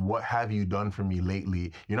Mhm. what have you done for me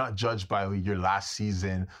lately. You're not judged by your last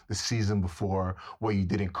season, the season before, what you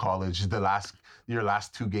did in college, your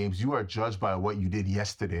last 2 games. You are judged by what you did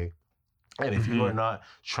yesterday. And if you are Mhm. not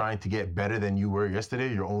trying to get better than you were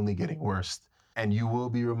yesterday, you're only getting worse. And you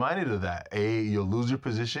will be reminded of that. You'll lose your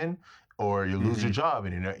position, or you'll lose your Mhm. job,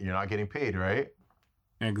 and you're not getting paid, right?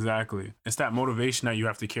 Exactly. It's that motivation that you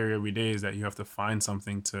have to carry every day, is that you have to find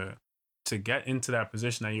something to get into that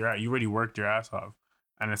position that you're at. You already worked your ass off.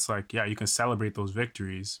 And it's like, yeah, you can celebrate those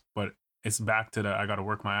victories, but it's back to the I gotta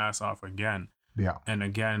work my ass off again Yeah. and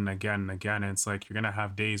again and again and again. And it's like you're gonna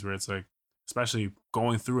have days where it's like, especially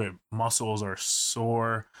going through it, muscles are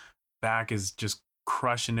sore, back is just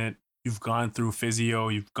crushing it. You've gone through physio,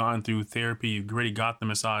 you've gone through therapy, you've already got the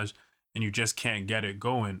massage, and you just can't get it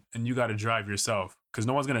going. And you got to drive yourself because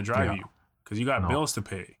no one's going to drive Yeah. you because you got No. bills to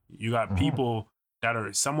pay. You got Mhm. people that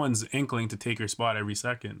are someone's inkling to take your spot every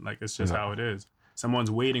second. Like, it's just Yeah. how it is.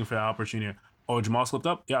 Someone's waiting for that opportunity. Oh, Jamal slipped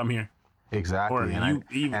up? Yeah, I'm here. Or Exactly, you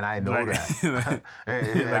even and I know like, that.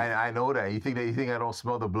 like, I know that. You think I don't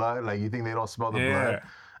smell the blood? Like, you think they don't smell the blood?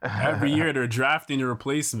 yeah. Every year they're drafting your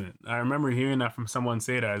replacement. I remember hearing that from someone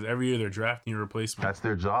say that. Is every year they're drafting your replacement, That's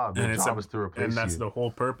their job. Their and job is to replace that's you. the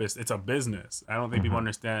whole purpose. It's a business. I don't think people Mhm.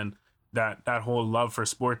 understand that whole love for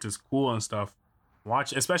sports is cool and stuff.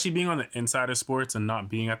 Watch, especially being on the inside of sports and not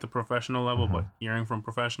being at the professional level, but Mhm. hearing from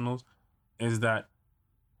professionals, is that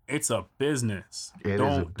it's a business. It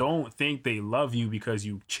is Don't think they love you because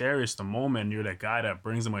you cherish the moment and you're the guy that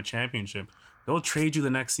brings them a championship. They'll trade you the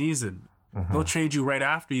next season. They'll Mhm. trade you right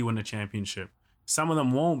after you win the championship. Some of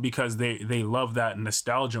them won't because they love that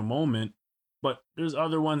nostalgia moment, but there's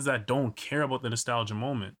other ones that don't care about the nostalgia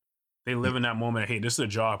moment. They live in that moment. Hey, this is a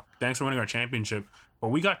job. Thanks for winning our championship. But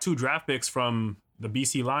we got 2 draft picks from the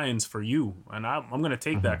BC Lions for you, and I'm gonna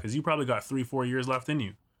take that Mhm. because you probably got 3-4 years left in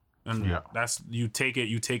you. And Yeah. that's you take it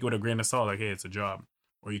with a grain of salt, like, hey, it's a job.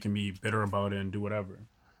 Or you can be bitter about it and do whatever.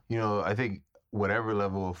 I think whatever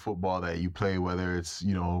level of football that you play, whether it's,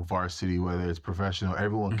 varsity, whether it's professional,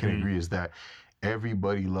 everyone can Mhm. agree is that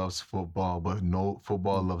everybody loves football, but no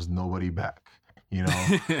football loves nobody back, you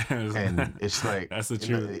know? And it's like, That's the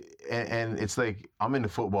truth. and it's like, I'm in the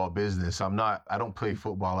football business. I don't play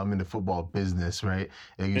football. I'm in the football business, right?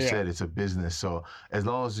 Like you Yeah. said, it's a business. So as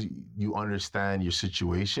long as you understand your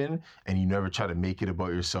situation and you never try to make it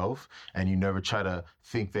about yourself and you never try to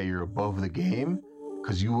think that you're above the game,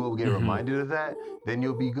 because you will get Mhm. reminded of that, then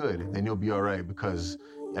you'll be good. Then you'll be all right, because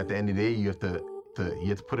at the end of the day, you have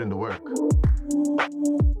to put in the work.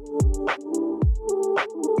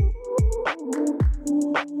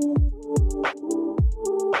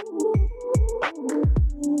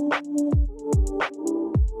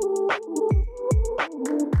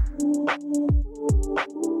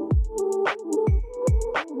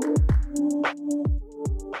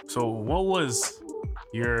 So what was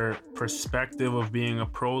your perspective of being a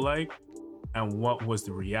pro like? And what was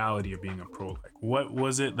the reality of being a pro like? What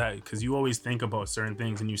was it that, because you always think about certain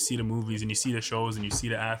things and you see the movies and you see the shows and you see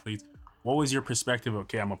the athletes, what was your perspective of,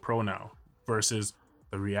 okay, I'm a pro now, versus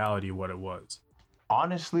the reality of what it was?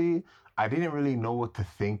 Honestly, I didn't really know what to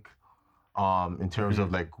think in terms of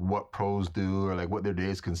Mhm. like what pros do or like what their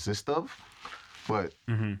days consist of. But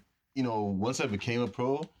Mhm. once I became a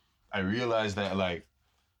pro, I realized that like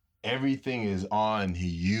everything is on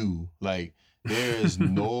you. Like there is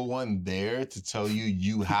no one there to tell you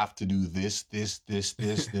you have to do this, this, this,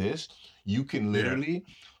 this, this. You can Yeah. literally,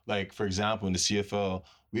 like for example, in the CFL,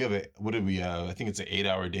 we have what did we have? I think it's an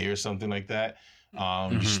 8-hour day or something like that. You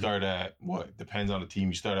Mhm. start at what depends on the team.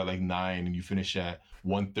 You start at like 9 and you finish at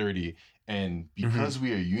 1:30. And because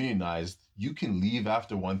we are unionized, you can leave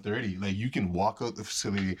after 1:30. Like you can walk out the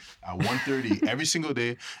facility at 1:30 every single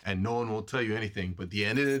day, and no one will tell you anything. But at the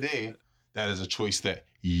end of the day, that is a choice that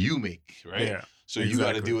you make, right? Yeah. So you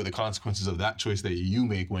got to deal with the consequences of that choice that you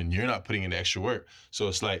make when you're not putting in the extra work. So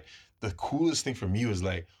it's like the coolest thing for me was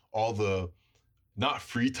like all the not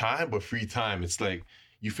free time, but free time. It's like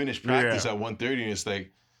you finish practice at 1:30 and it's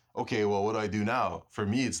like, okay, well, what do I do now? For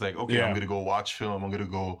me, it's like, okay, I'm going to go watch film. I'm going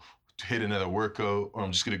to go hit another workout, or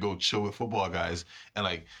I'm just going to go chill with football guys. And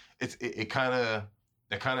like, it kind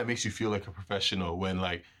of makes you feel like a professional when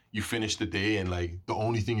like you finish the day and like the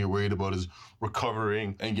only thing you're worried about is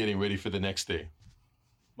recovering and getting ready for the next day.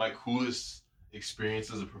 My coolest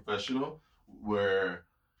experience as a professional where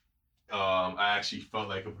I actually felt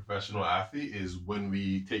like a professional athlete is when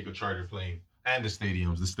we take a charter plane. And the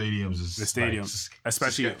stadiums. The stadiums.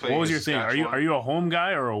 Especially, what was your thing? Are you a home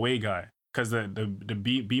guy or away guy? Because the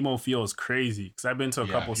BMO Field is crazy. Because I've been to a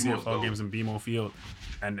couple CFL games in BMO Field,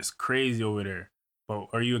 and it's crazy over there. But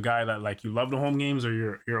are you a guy that like you love the home games,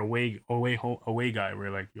 or you're away guy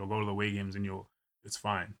where like you'll go to the away games and it's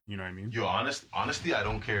fine? You know what I mean? Yo, honestly, I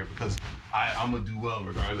don't care because I'm gonna do well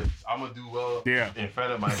regardless. I'm gonna do well in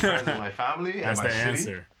front of my friends and my family and my city. That's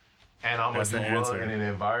the answer. And I'm going to do well in an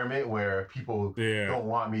environment where people don't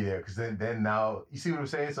want me there. Because then now, you see what I'm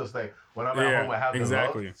saying? So it's like, when I'm at home, I have the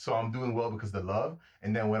love. So I'm doing well because of the love.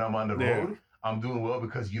 And then when I'm on the road, I'm doing well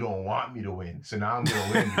because you don't want me to win. So now I'm going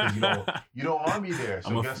to win because you don't want me there.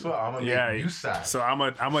 So guess what? I'm going to make you sad. So I'm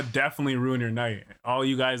a definitely ruin your night. All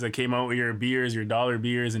you guys that came out with your beers, your dollar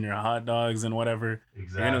beers and your hot dogs and whatever, you're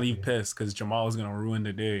going to leave pissed because Jamal is going to ruin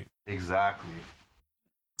the day. Exactly.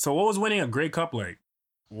 So what was winning a Grey Cup like?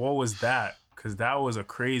 What was that? Because that was a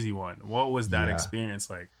crazy one. What was that experience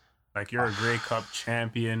like? Like you're a Grey Cup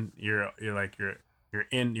champion. You're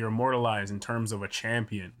immortalized in terms of a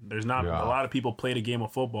champion. There's not a lot of people play the game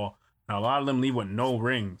of football. Now a lot of them leave with no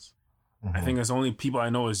rings. Mm-hmm. I think there's only people I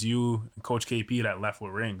know is you and Coach KP that left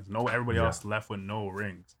with rings. No, everybody else left with no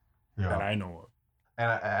rings that I know of. And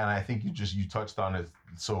I think you touched on it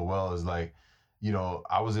so well. Is like,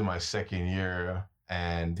 I was in my second year.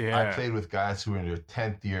 And I played with guys who in their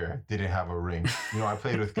 10th year didn't have a ring. I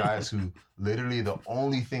played with guys who literally the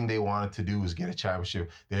only thing they wanted to do was get a championship.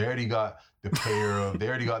 They already got the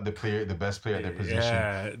best player at their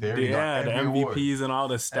position. They already got the MVPs award, and all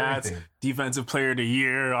the stats, everything. Defensive player of the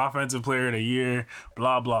year, offensive player of the year,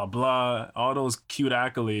 blah, blah, blah. All those cute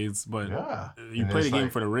accolades, but you play the game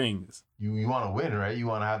for the rings. You want to win, right? You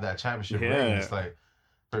want to have that championship ring. It's like,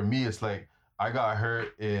 for me, it's like, I got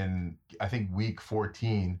hurt in, I think, week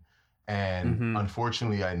 14, and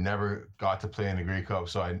unfortunately, I never got to play in the Grey Cup.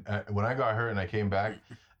 So when I got hurt and I came back,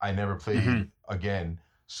 I never played again.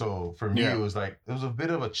 So for me, it was a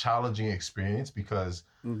bit of a challenging experience because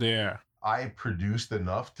I produced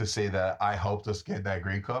enough to say that I helped us get that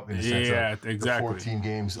Grey Cup in the sense of the 14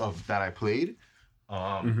 games that I played.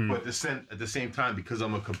 But at the same time, because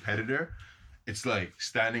I'm a competitor, it's like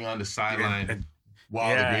standing on the sideline.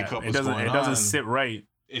 While the Grey Cup was going on, it doesn't sit right.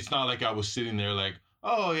 It's not like I was sitting there like,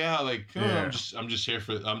 oh yeah, like I'm just here,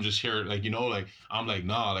 like like I'm like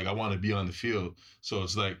nah, like I want to be on the field. So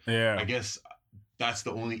it's like I guess that's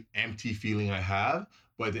the only empty feeling I have.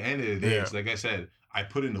 But at the end of the day, it's like I said, I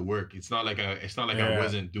put in the work. It's not like I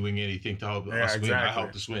wasn't doing anything to help us win. I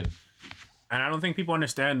helped us win. And I don't think people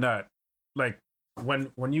understand that, like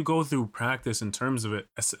when you go through practice in terms of it,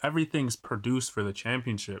 everything's produced for the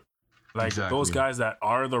championship. Like those guys that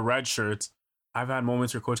are the red shirts, I've had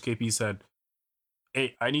moments where Coach KP said,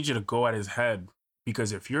 hey, I need you to go at his head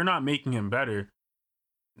because if you're not making him better,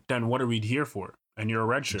 then what are we here for? And you're a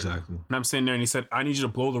red shirt. Exactly. And I'm sitting there and he said, I need you to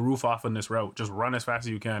blow the roof off on this route. Just run as fast as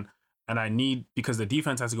you can. And because the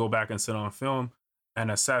defense has to go back and sit on film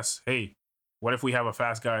and assess, hey, what if we have a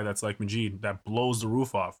fast guy that's like Majid that blows the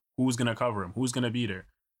roof off? Who's going to cover him? Who's going to be there?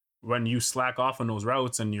 When you slack off on those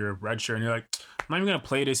routes and you're a red shirt and you're like, I'm not even going to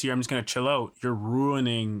play this year, I'm just going to chill out, you're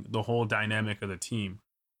ruining the whole dynamic of the team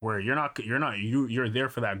where you're there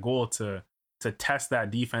for that goal to test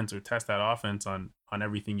that defense or test that offense on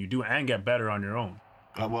everything you do and get better on your own.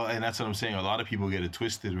 Well, and that's what I'm saying. A lot of people get it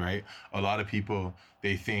twisted, right? A lot of people,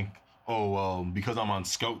 they think, oh, well, because I'm on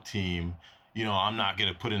scout team, I'm not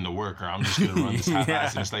going to put in the work or I'm just going to run this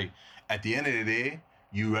half-ass. And it's like, at the end of the day,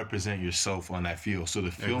 you represent yourself on that field. So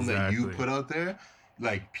the film that you put out there,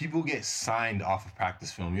 like people get signed off of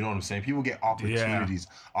practice film. You know what I'm saying? People get opportunities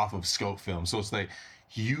off of scout film. So it's like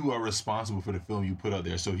you are responsible for the film you put out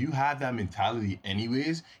there. So if you have that mentality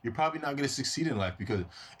anyways, you're probably not going to succeed in life because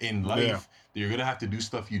in life, you're going to have to do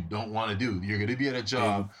stuff you don't want to do. You're going to be at a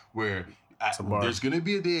job where there's going to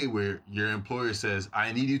be a day where your employer says,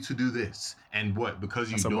 I need you to do this. And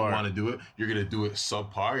because you don't want to do it, you're going to do it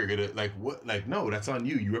subpar. You're going to no, that's on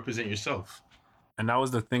you. You represent yourself. And that was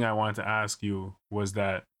the thing I wanted to ask you was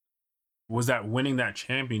that was that winning that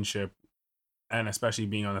championship, and especially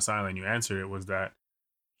being on the sideline, you answered it, was that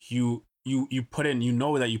you put in,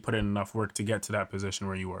 that you put in enough work to get to that position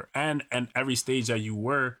where you were, and every stage that you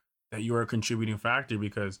were a contributing factor,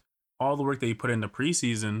 because all the work that you put in the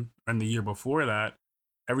preseason and the year before that,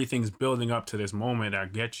 everything's building up to this moment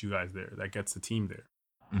that gets you guys there, that gets the team there.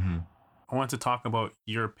 Mm-hmm. I want to talk about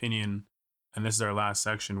your opinion, and this is our last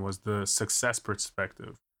section, was the success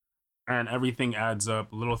perspective. And everything adds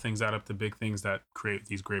up, little things add up to big things that create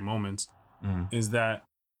these great moments. Is that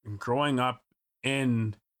growing up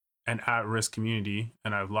in an at-risk community,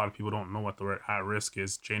 and a lot of people don't know what the word at-risk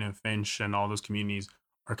is, Jane and Finch and all those communities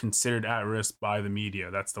are considered at-risk by the media.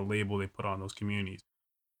 That's the label they put on those communities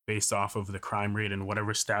based off of the crime rate and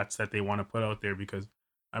whatever stats that they want to put out there. Because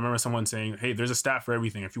I remember someone saying, hey, there's a stat for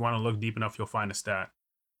everything. If you want to look deep enough, you'll find a stat.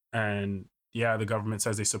 And yeah, the government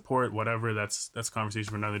says they support whatever. That's a conversation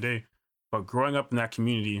for another day. But growing up in that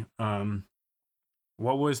community,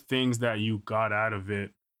 what was things that you got out of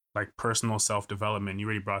it, like personal self-development? You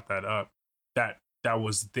already brought that up. That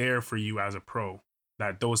was there for you as a pro.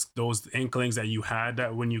 That those inklings that you had,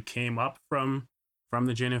 that when you came up from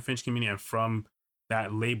the Jane and Finch community and from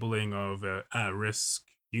that labeling of at-risk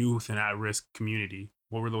youth and at-risk community,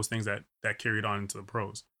 what were those things that carried on into the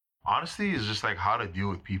pros? Honestly, it's just like how to deal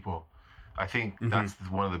with people. I think that's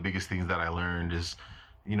one of the biggest things that I learned is,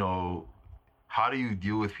 how do you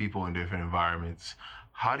deal with people in different environments?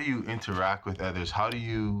 How do you interact with others? How do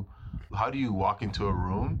you walk into a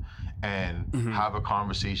room and have a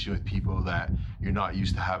conversation with people that you're not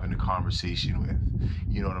used to having a conversation with?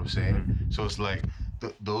 You know what I'm saying? So it's like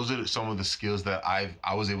those are some of the skills that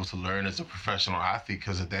I was able to learn as a professional athlete,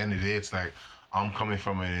 because at the end of the day, it's like I'm coming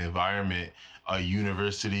from an environment, a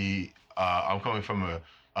university. I'm coming from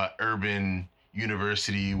a urban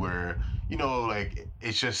university where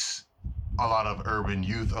it's just a lot of urban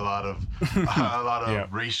youth, a lot of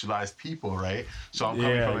racialized people, right? So I'm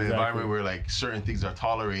coming from an environment where like certain things are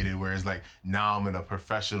tolerated, whereas like now I'm in a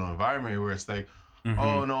professional environment where it's like,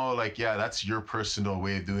 oh no, like that's your personal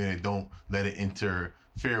way of doing it. Don't let it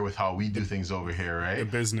interfere with how we do things over here, right? The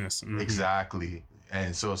business. Exactly.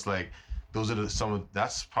 And so it's like those are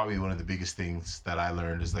that's probably one of the biggest things that I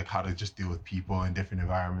learned, is like how to just deal with people in different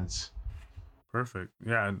environments. Perfect.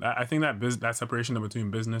 Yeah, I think that separation between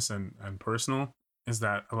business and personal is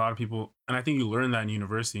that a lot of people, and I think you learn that in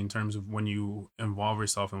university in terms of when you involve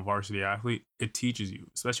yourself in varsity athlete, it teaches you,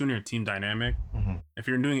 especially when you're a team dynamic. If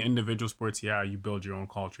you're doing individual sports, you build your own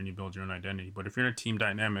culture and you build your own identity. But if you're in a team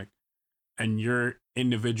dynamic and your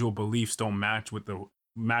individual beliefs don't match with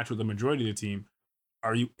the majority of the team,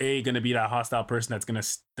 are you going to be that hostile person that's going to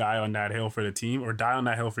die on that hill for the team, or die on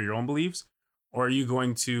that hill for your own beliefs? Or are you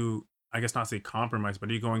going to, I guess not say compromise, but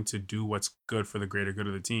are you going to do what's good for the greater good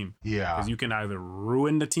of the team? Yeah. Because you can either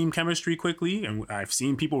ruin the team chemistry quickly, and I've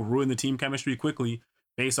seen people ruin the team chemistry quickly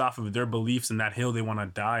based off of their beliefs and that hill they want to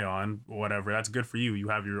die on, or whatever. That's good for you. You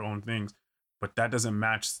have your own things, but that doesn't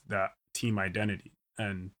match that team identity.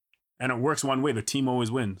 And it works one way. The team always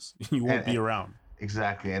wins. You won't be around.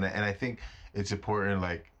 Exactly. And I think it's important,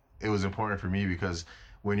 like it was important for me, because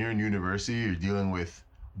when you're in university, you're dealing with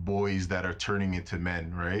boys that are turning into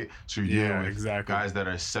men, right? So you're dealing with guys that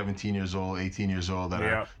are 17 years old, 18 years old, that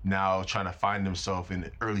are now trying to find themselves in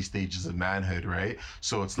the early stages of manhood, right?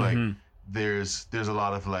 So it's like there's a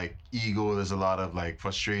lot of like ego, there's a lot of like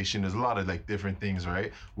frustration, there's a lot of like different things,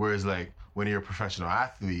 right? Whereas like when you're a professional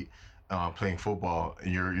athlete playing football,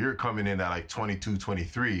 and you're coming in at like 22,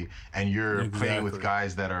 23, and you're playing with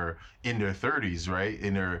guys that are in their 30s, right?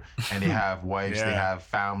 And they have wives, they have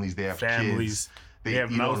families, they have kids. They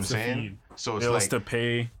have mouths to feed. So it's bills like to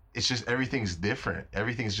pay. It's just everything's different.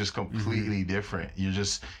 Everything's just completely different.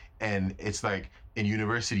 And it's like in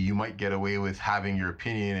university, you might get away with having your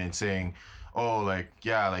opinion and saying, oh, like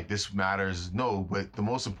this matters. No, but the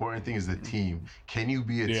most important thing is the team. Can you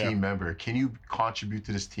be a team member? Can you contribute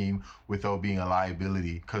to this team without being a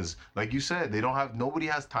liability? Because like you said, nobody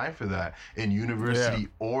has time for that in university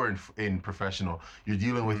or in professional. You're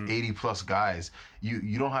dealing with 80 plus guys.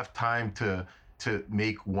 You don't have time to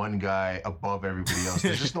make one guy above everybody else.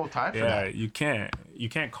 There's just no time for that. You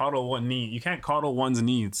can't coddle one need. You can't coddle one's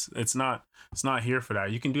needs. It's not here for that.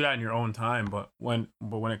 You can do that in your own time, but when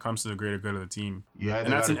it comes to the greater good of the team,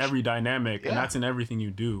 and that's in every dynamic, and that's in everything you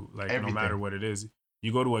do. Like everything. No matter what it is,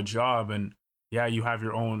 you go to a job and you have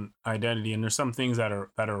your own identity, and there's some things that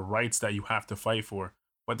are rights that you have to fight for.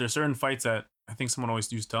 But there's certain fights that I think someone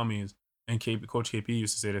always used to tell me is, and Coach KP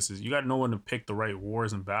used to say this, is you got to know when to pick the right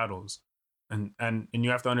wars and battles. And you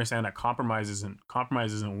have to understand that compromise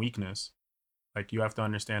isn't weakness. Like you have to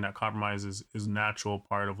understand that compromise is natural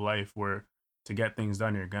part of life, where to get things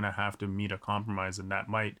done, you're gonna have to meet a compromise, and that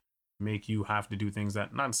might make you have to do things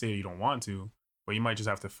that, not to say you don't want to, but you might just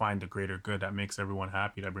have to find the greater good that makes everyone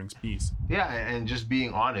happy, that brings peace. Yeah, and just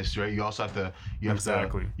being honest, right? You also have to you have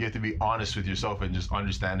to be honest with yourself and just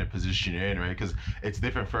understand the position you're in, right? Because it's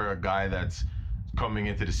different for a guy that's coming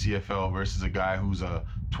into the CFL versus a guy who's a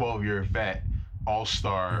 12-year vet,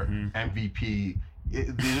 all-star, MVP.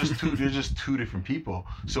 They're just two different people.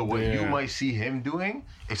 So what you might see him doing,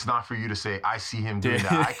 it's not for you to say, I see him doing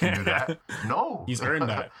that, I can do that. No. He's earned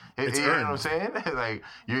that. You know what I'm saying? Like,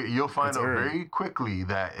 you'll find out very quickly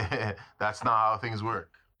that that's not how things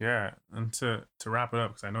work. Yeah, and to wrap it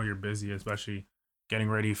up, because I know you're busy, especially getting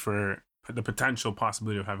ready for the potential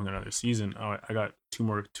possibility of having another season. I got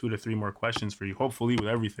 2 to 3 more questions for you, hopefully with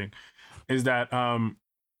everything. Is that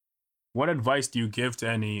what advice do you give to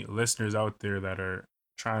any listeners out there that are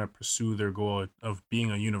trying to pursue their goal of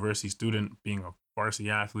being a university student, being a varsity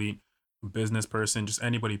athlete, a business person, just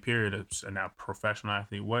anybody, period, and a professional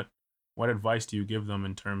athlete? What advice do you give them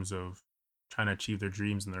in terms of trying to achieve their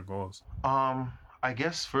dreams and their goals? I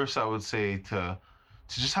guess first I would say to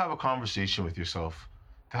just have a conversation with yourself,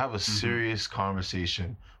 to have a serious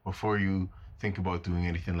conversation before you think about doing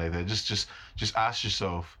anything like that. Just ask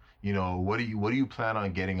yourself, you know, what do you plan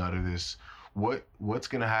on getting out of this? What's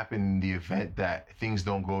gonna happen in the event that things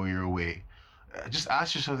don't go your way? Just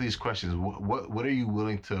ask yourself these questions. What are you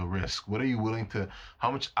willing to risk? How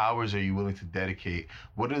much hours are you willing to dedicate?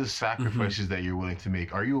 What are the sacrifices that you're willing to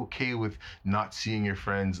make? Are you okay with not seeing your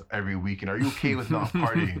friends every weekend? Are you okay with not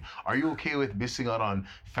partying? Are you okay with missing out on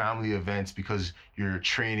family events because you're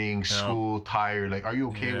training, school, tired? Like, are you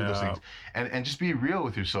okay with those things? And just be real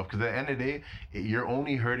with yourself, because at the end of the day, you're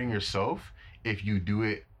only hurting yourself if you do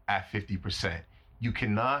it at 50%. You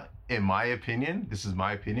cannot, in my opinion, this is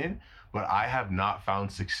my opinion, but I have not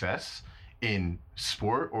found success in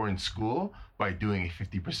sport or in school by doing it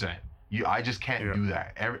 50%. I just can't do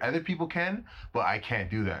that. Other people can, but I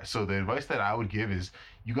can't do that. So the advice that I would give is,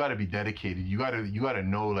 you got to be dedicated. You got to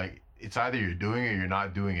know, like, it's either you're doing it or you're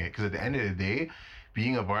not doing it. Because at the end of the day,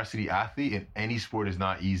 being a varsity athlete in any sport is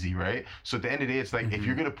not easy, right? So at the end of the day, it's like, if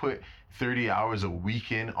you're going to put 30 hours a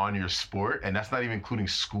weekend on your sport, and that's not even including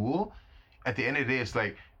school, at the end of the day, it's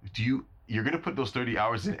like, you're going to put those 30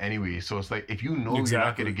 hours in anyway. So it's like, if you know you're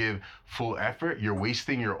not going to give full effort, you're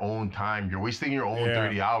wasting your own time. You're wasting your own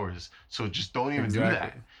 30 hours. So just don't even do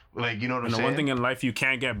that. Like, you know what I'm saying? The one thing in life you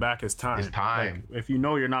can't get back is time. Like, if you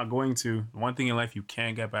know you're not going to, one thing in life you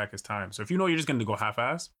can't get back is time. So if you know you're just going to go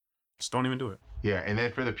half-ass, just don't even do it. Yeah, and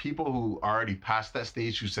then for the people who already passed that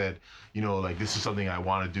stage, who said, you know, like, this is something I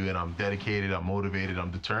want to do and I'm dedicated, I'm motivated, I'm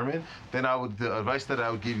determined, then the advice that I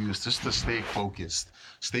would give you is just to stay focused.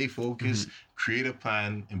 Stay focused, create a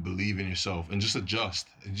plan, and believe in yourself, and just adjust.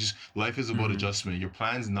 Life is about adjustment. Your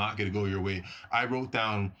plan's not going to go your way. I wrote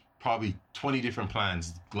down probably 20 different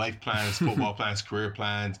plans, life plans, football plans, career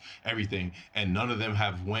plans, everything. And none of them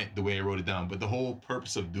have went the way I wrote it down. But the whole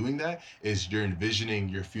purpose of doing that is you're envisioning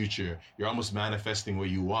your future. You're almost manifesting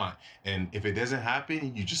what you want. And if it doesn't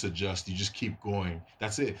happen, you just adjust. You just keep going.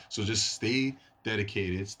 That's it. So just stay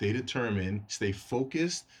dedicated, stay determined, stay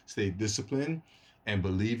focused, stay disciplined, and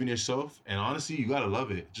believe in yourself. And honestly, you gotta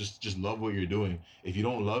love it. Just love what you're doing. If you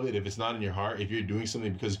don't love it, if it's not in your heart, if you're doing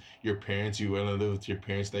something because your parents, you want to live up to your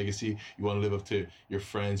parents' legacy, you want to live up to your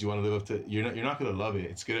friends, you want to live up to, you're not gonna love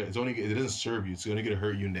it. It doesn't serve you. It's gonna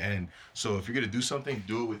hurt you in the end. So if you're gonna do something,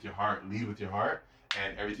 do it with your heart. Lead with your heart,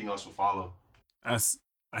 and everything else will follow. I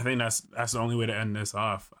think that's the only way to end this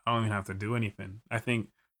off. I don't even have to do anything. I think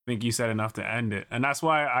you said enough to end it, and that's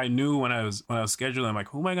why I knew when I was scheduling, I'm like,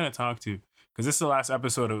 who am I gonna talk to? Because this is the last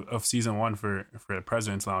episode of season 1 for the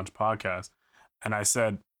President's Lounge podcast. And I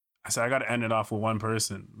said, I got to end it off with one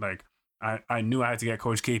person. Like, I knew I had to get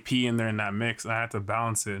Coach KP in there in that mix. I had to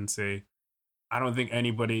balance it and say, I don't think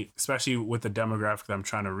anybody, especially with the demographic that I'm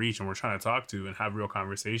trying to reach and we're trying to talk to and have real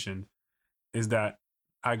conversation, is that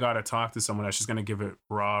I got to talk to someone that's just going to give it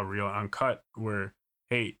raw, real, uncut, where,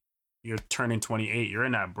 hey, you're turning 28. You're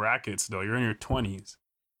in that bracket still. You're in your 20s.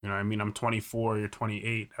 You know what I mean? I'm 24, you're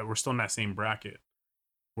 28. We're still in that same bracket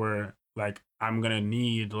where, like, I'm going to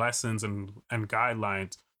need lessons and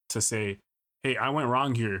guidelines to say, hey, I went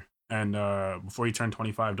wrong here. And before you turn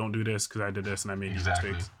 25, don't do this because I did this and I made these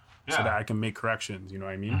mistakes. Yeah. So that I can make corrections. You know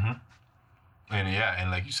what I mean? And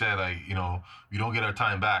like you said, like, you know, we don't get our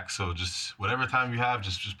time back. So just whatever time you have,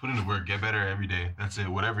 just put in the work, get better every day. That's it.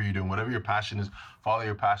 Whatever you're doing, whatever your passion is, follow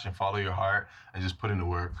your passion, follow your heart, and just put in the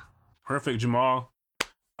work. Perfect, Jamal.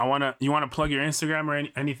 You wanna plug your Instagram or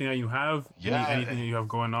anything that you have? Yeah. Anything that you have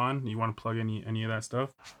going on? You wanna plug any of that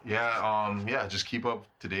stuff? Yeah, just keep up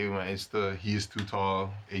to date with my Insta. He is too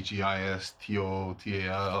tall,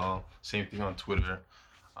 HEISTOTALL. Same thing on Twitter.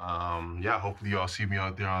 Hopefully y'all see me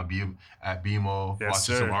out there at BMO,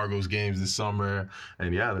 watching some Argos games this summer.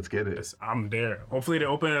 And yeah, let's get it. Yes, I'm there. Hopefully they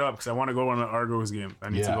open it up because I want to go on the Argos game. I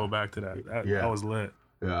need to go back to that. That was lit.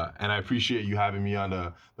 Yeah, and I appreciate you having me on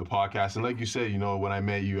the podcast. And like you said, when I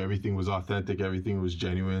met you, everything was authentic, everything was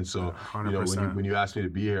genuine. So 100%. When you asked me to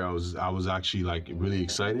be here, I was actually like really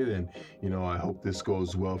excited, and I hope this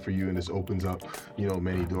goes well for you and this opens up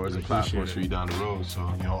many doors and platforms for you down the road. So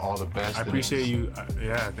all the best. I appreciate you.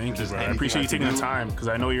 Thank you, bro. I appreciate you taking the time because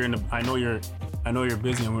I know you're I know you're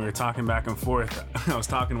busy, and we were talking back and forth. I was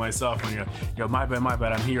talking to myself when you're my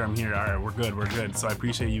bad. I'm here. All right, we're good. So I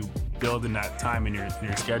appreciate you building that time in your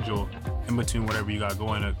schedule in between whatever you got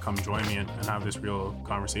going to come join me and have this real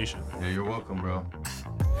conversation. Yeah, you're welcome, bro.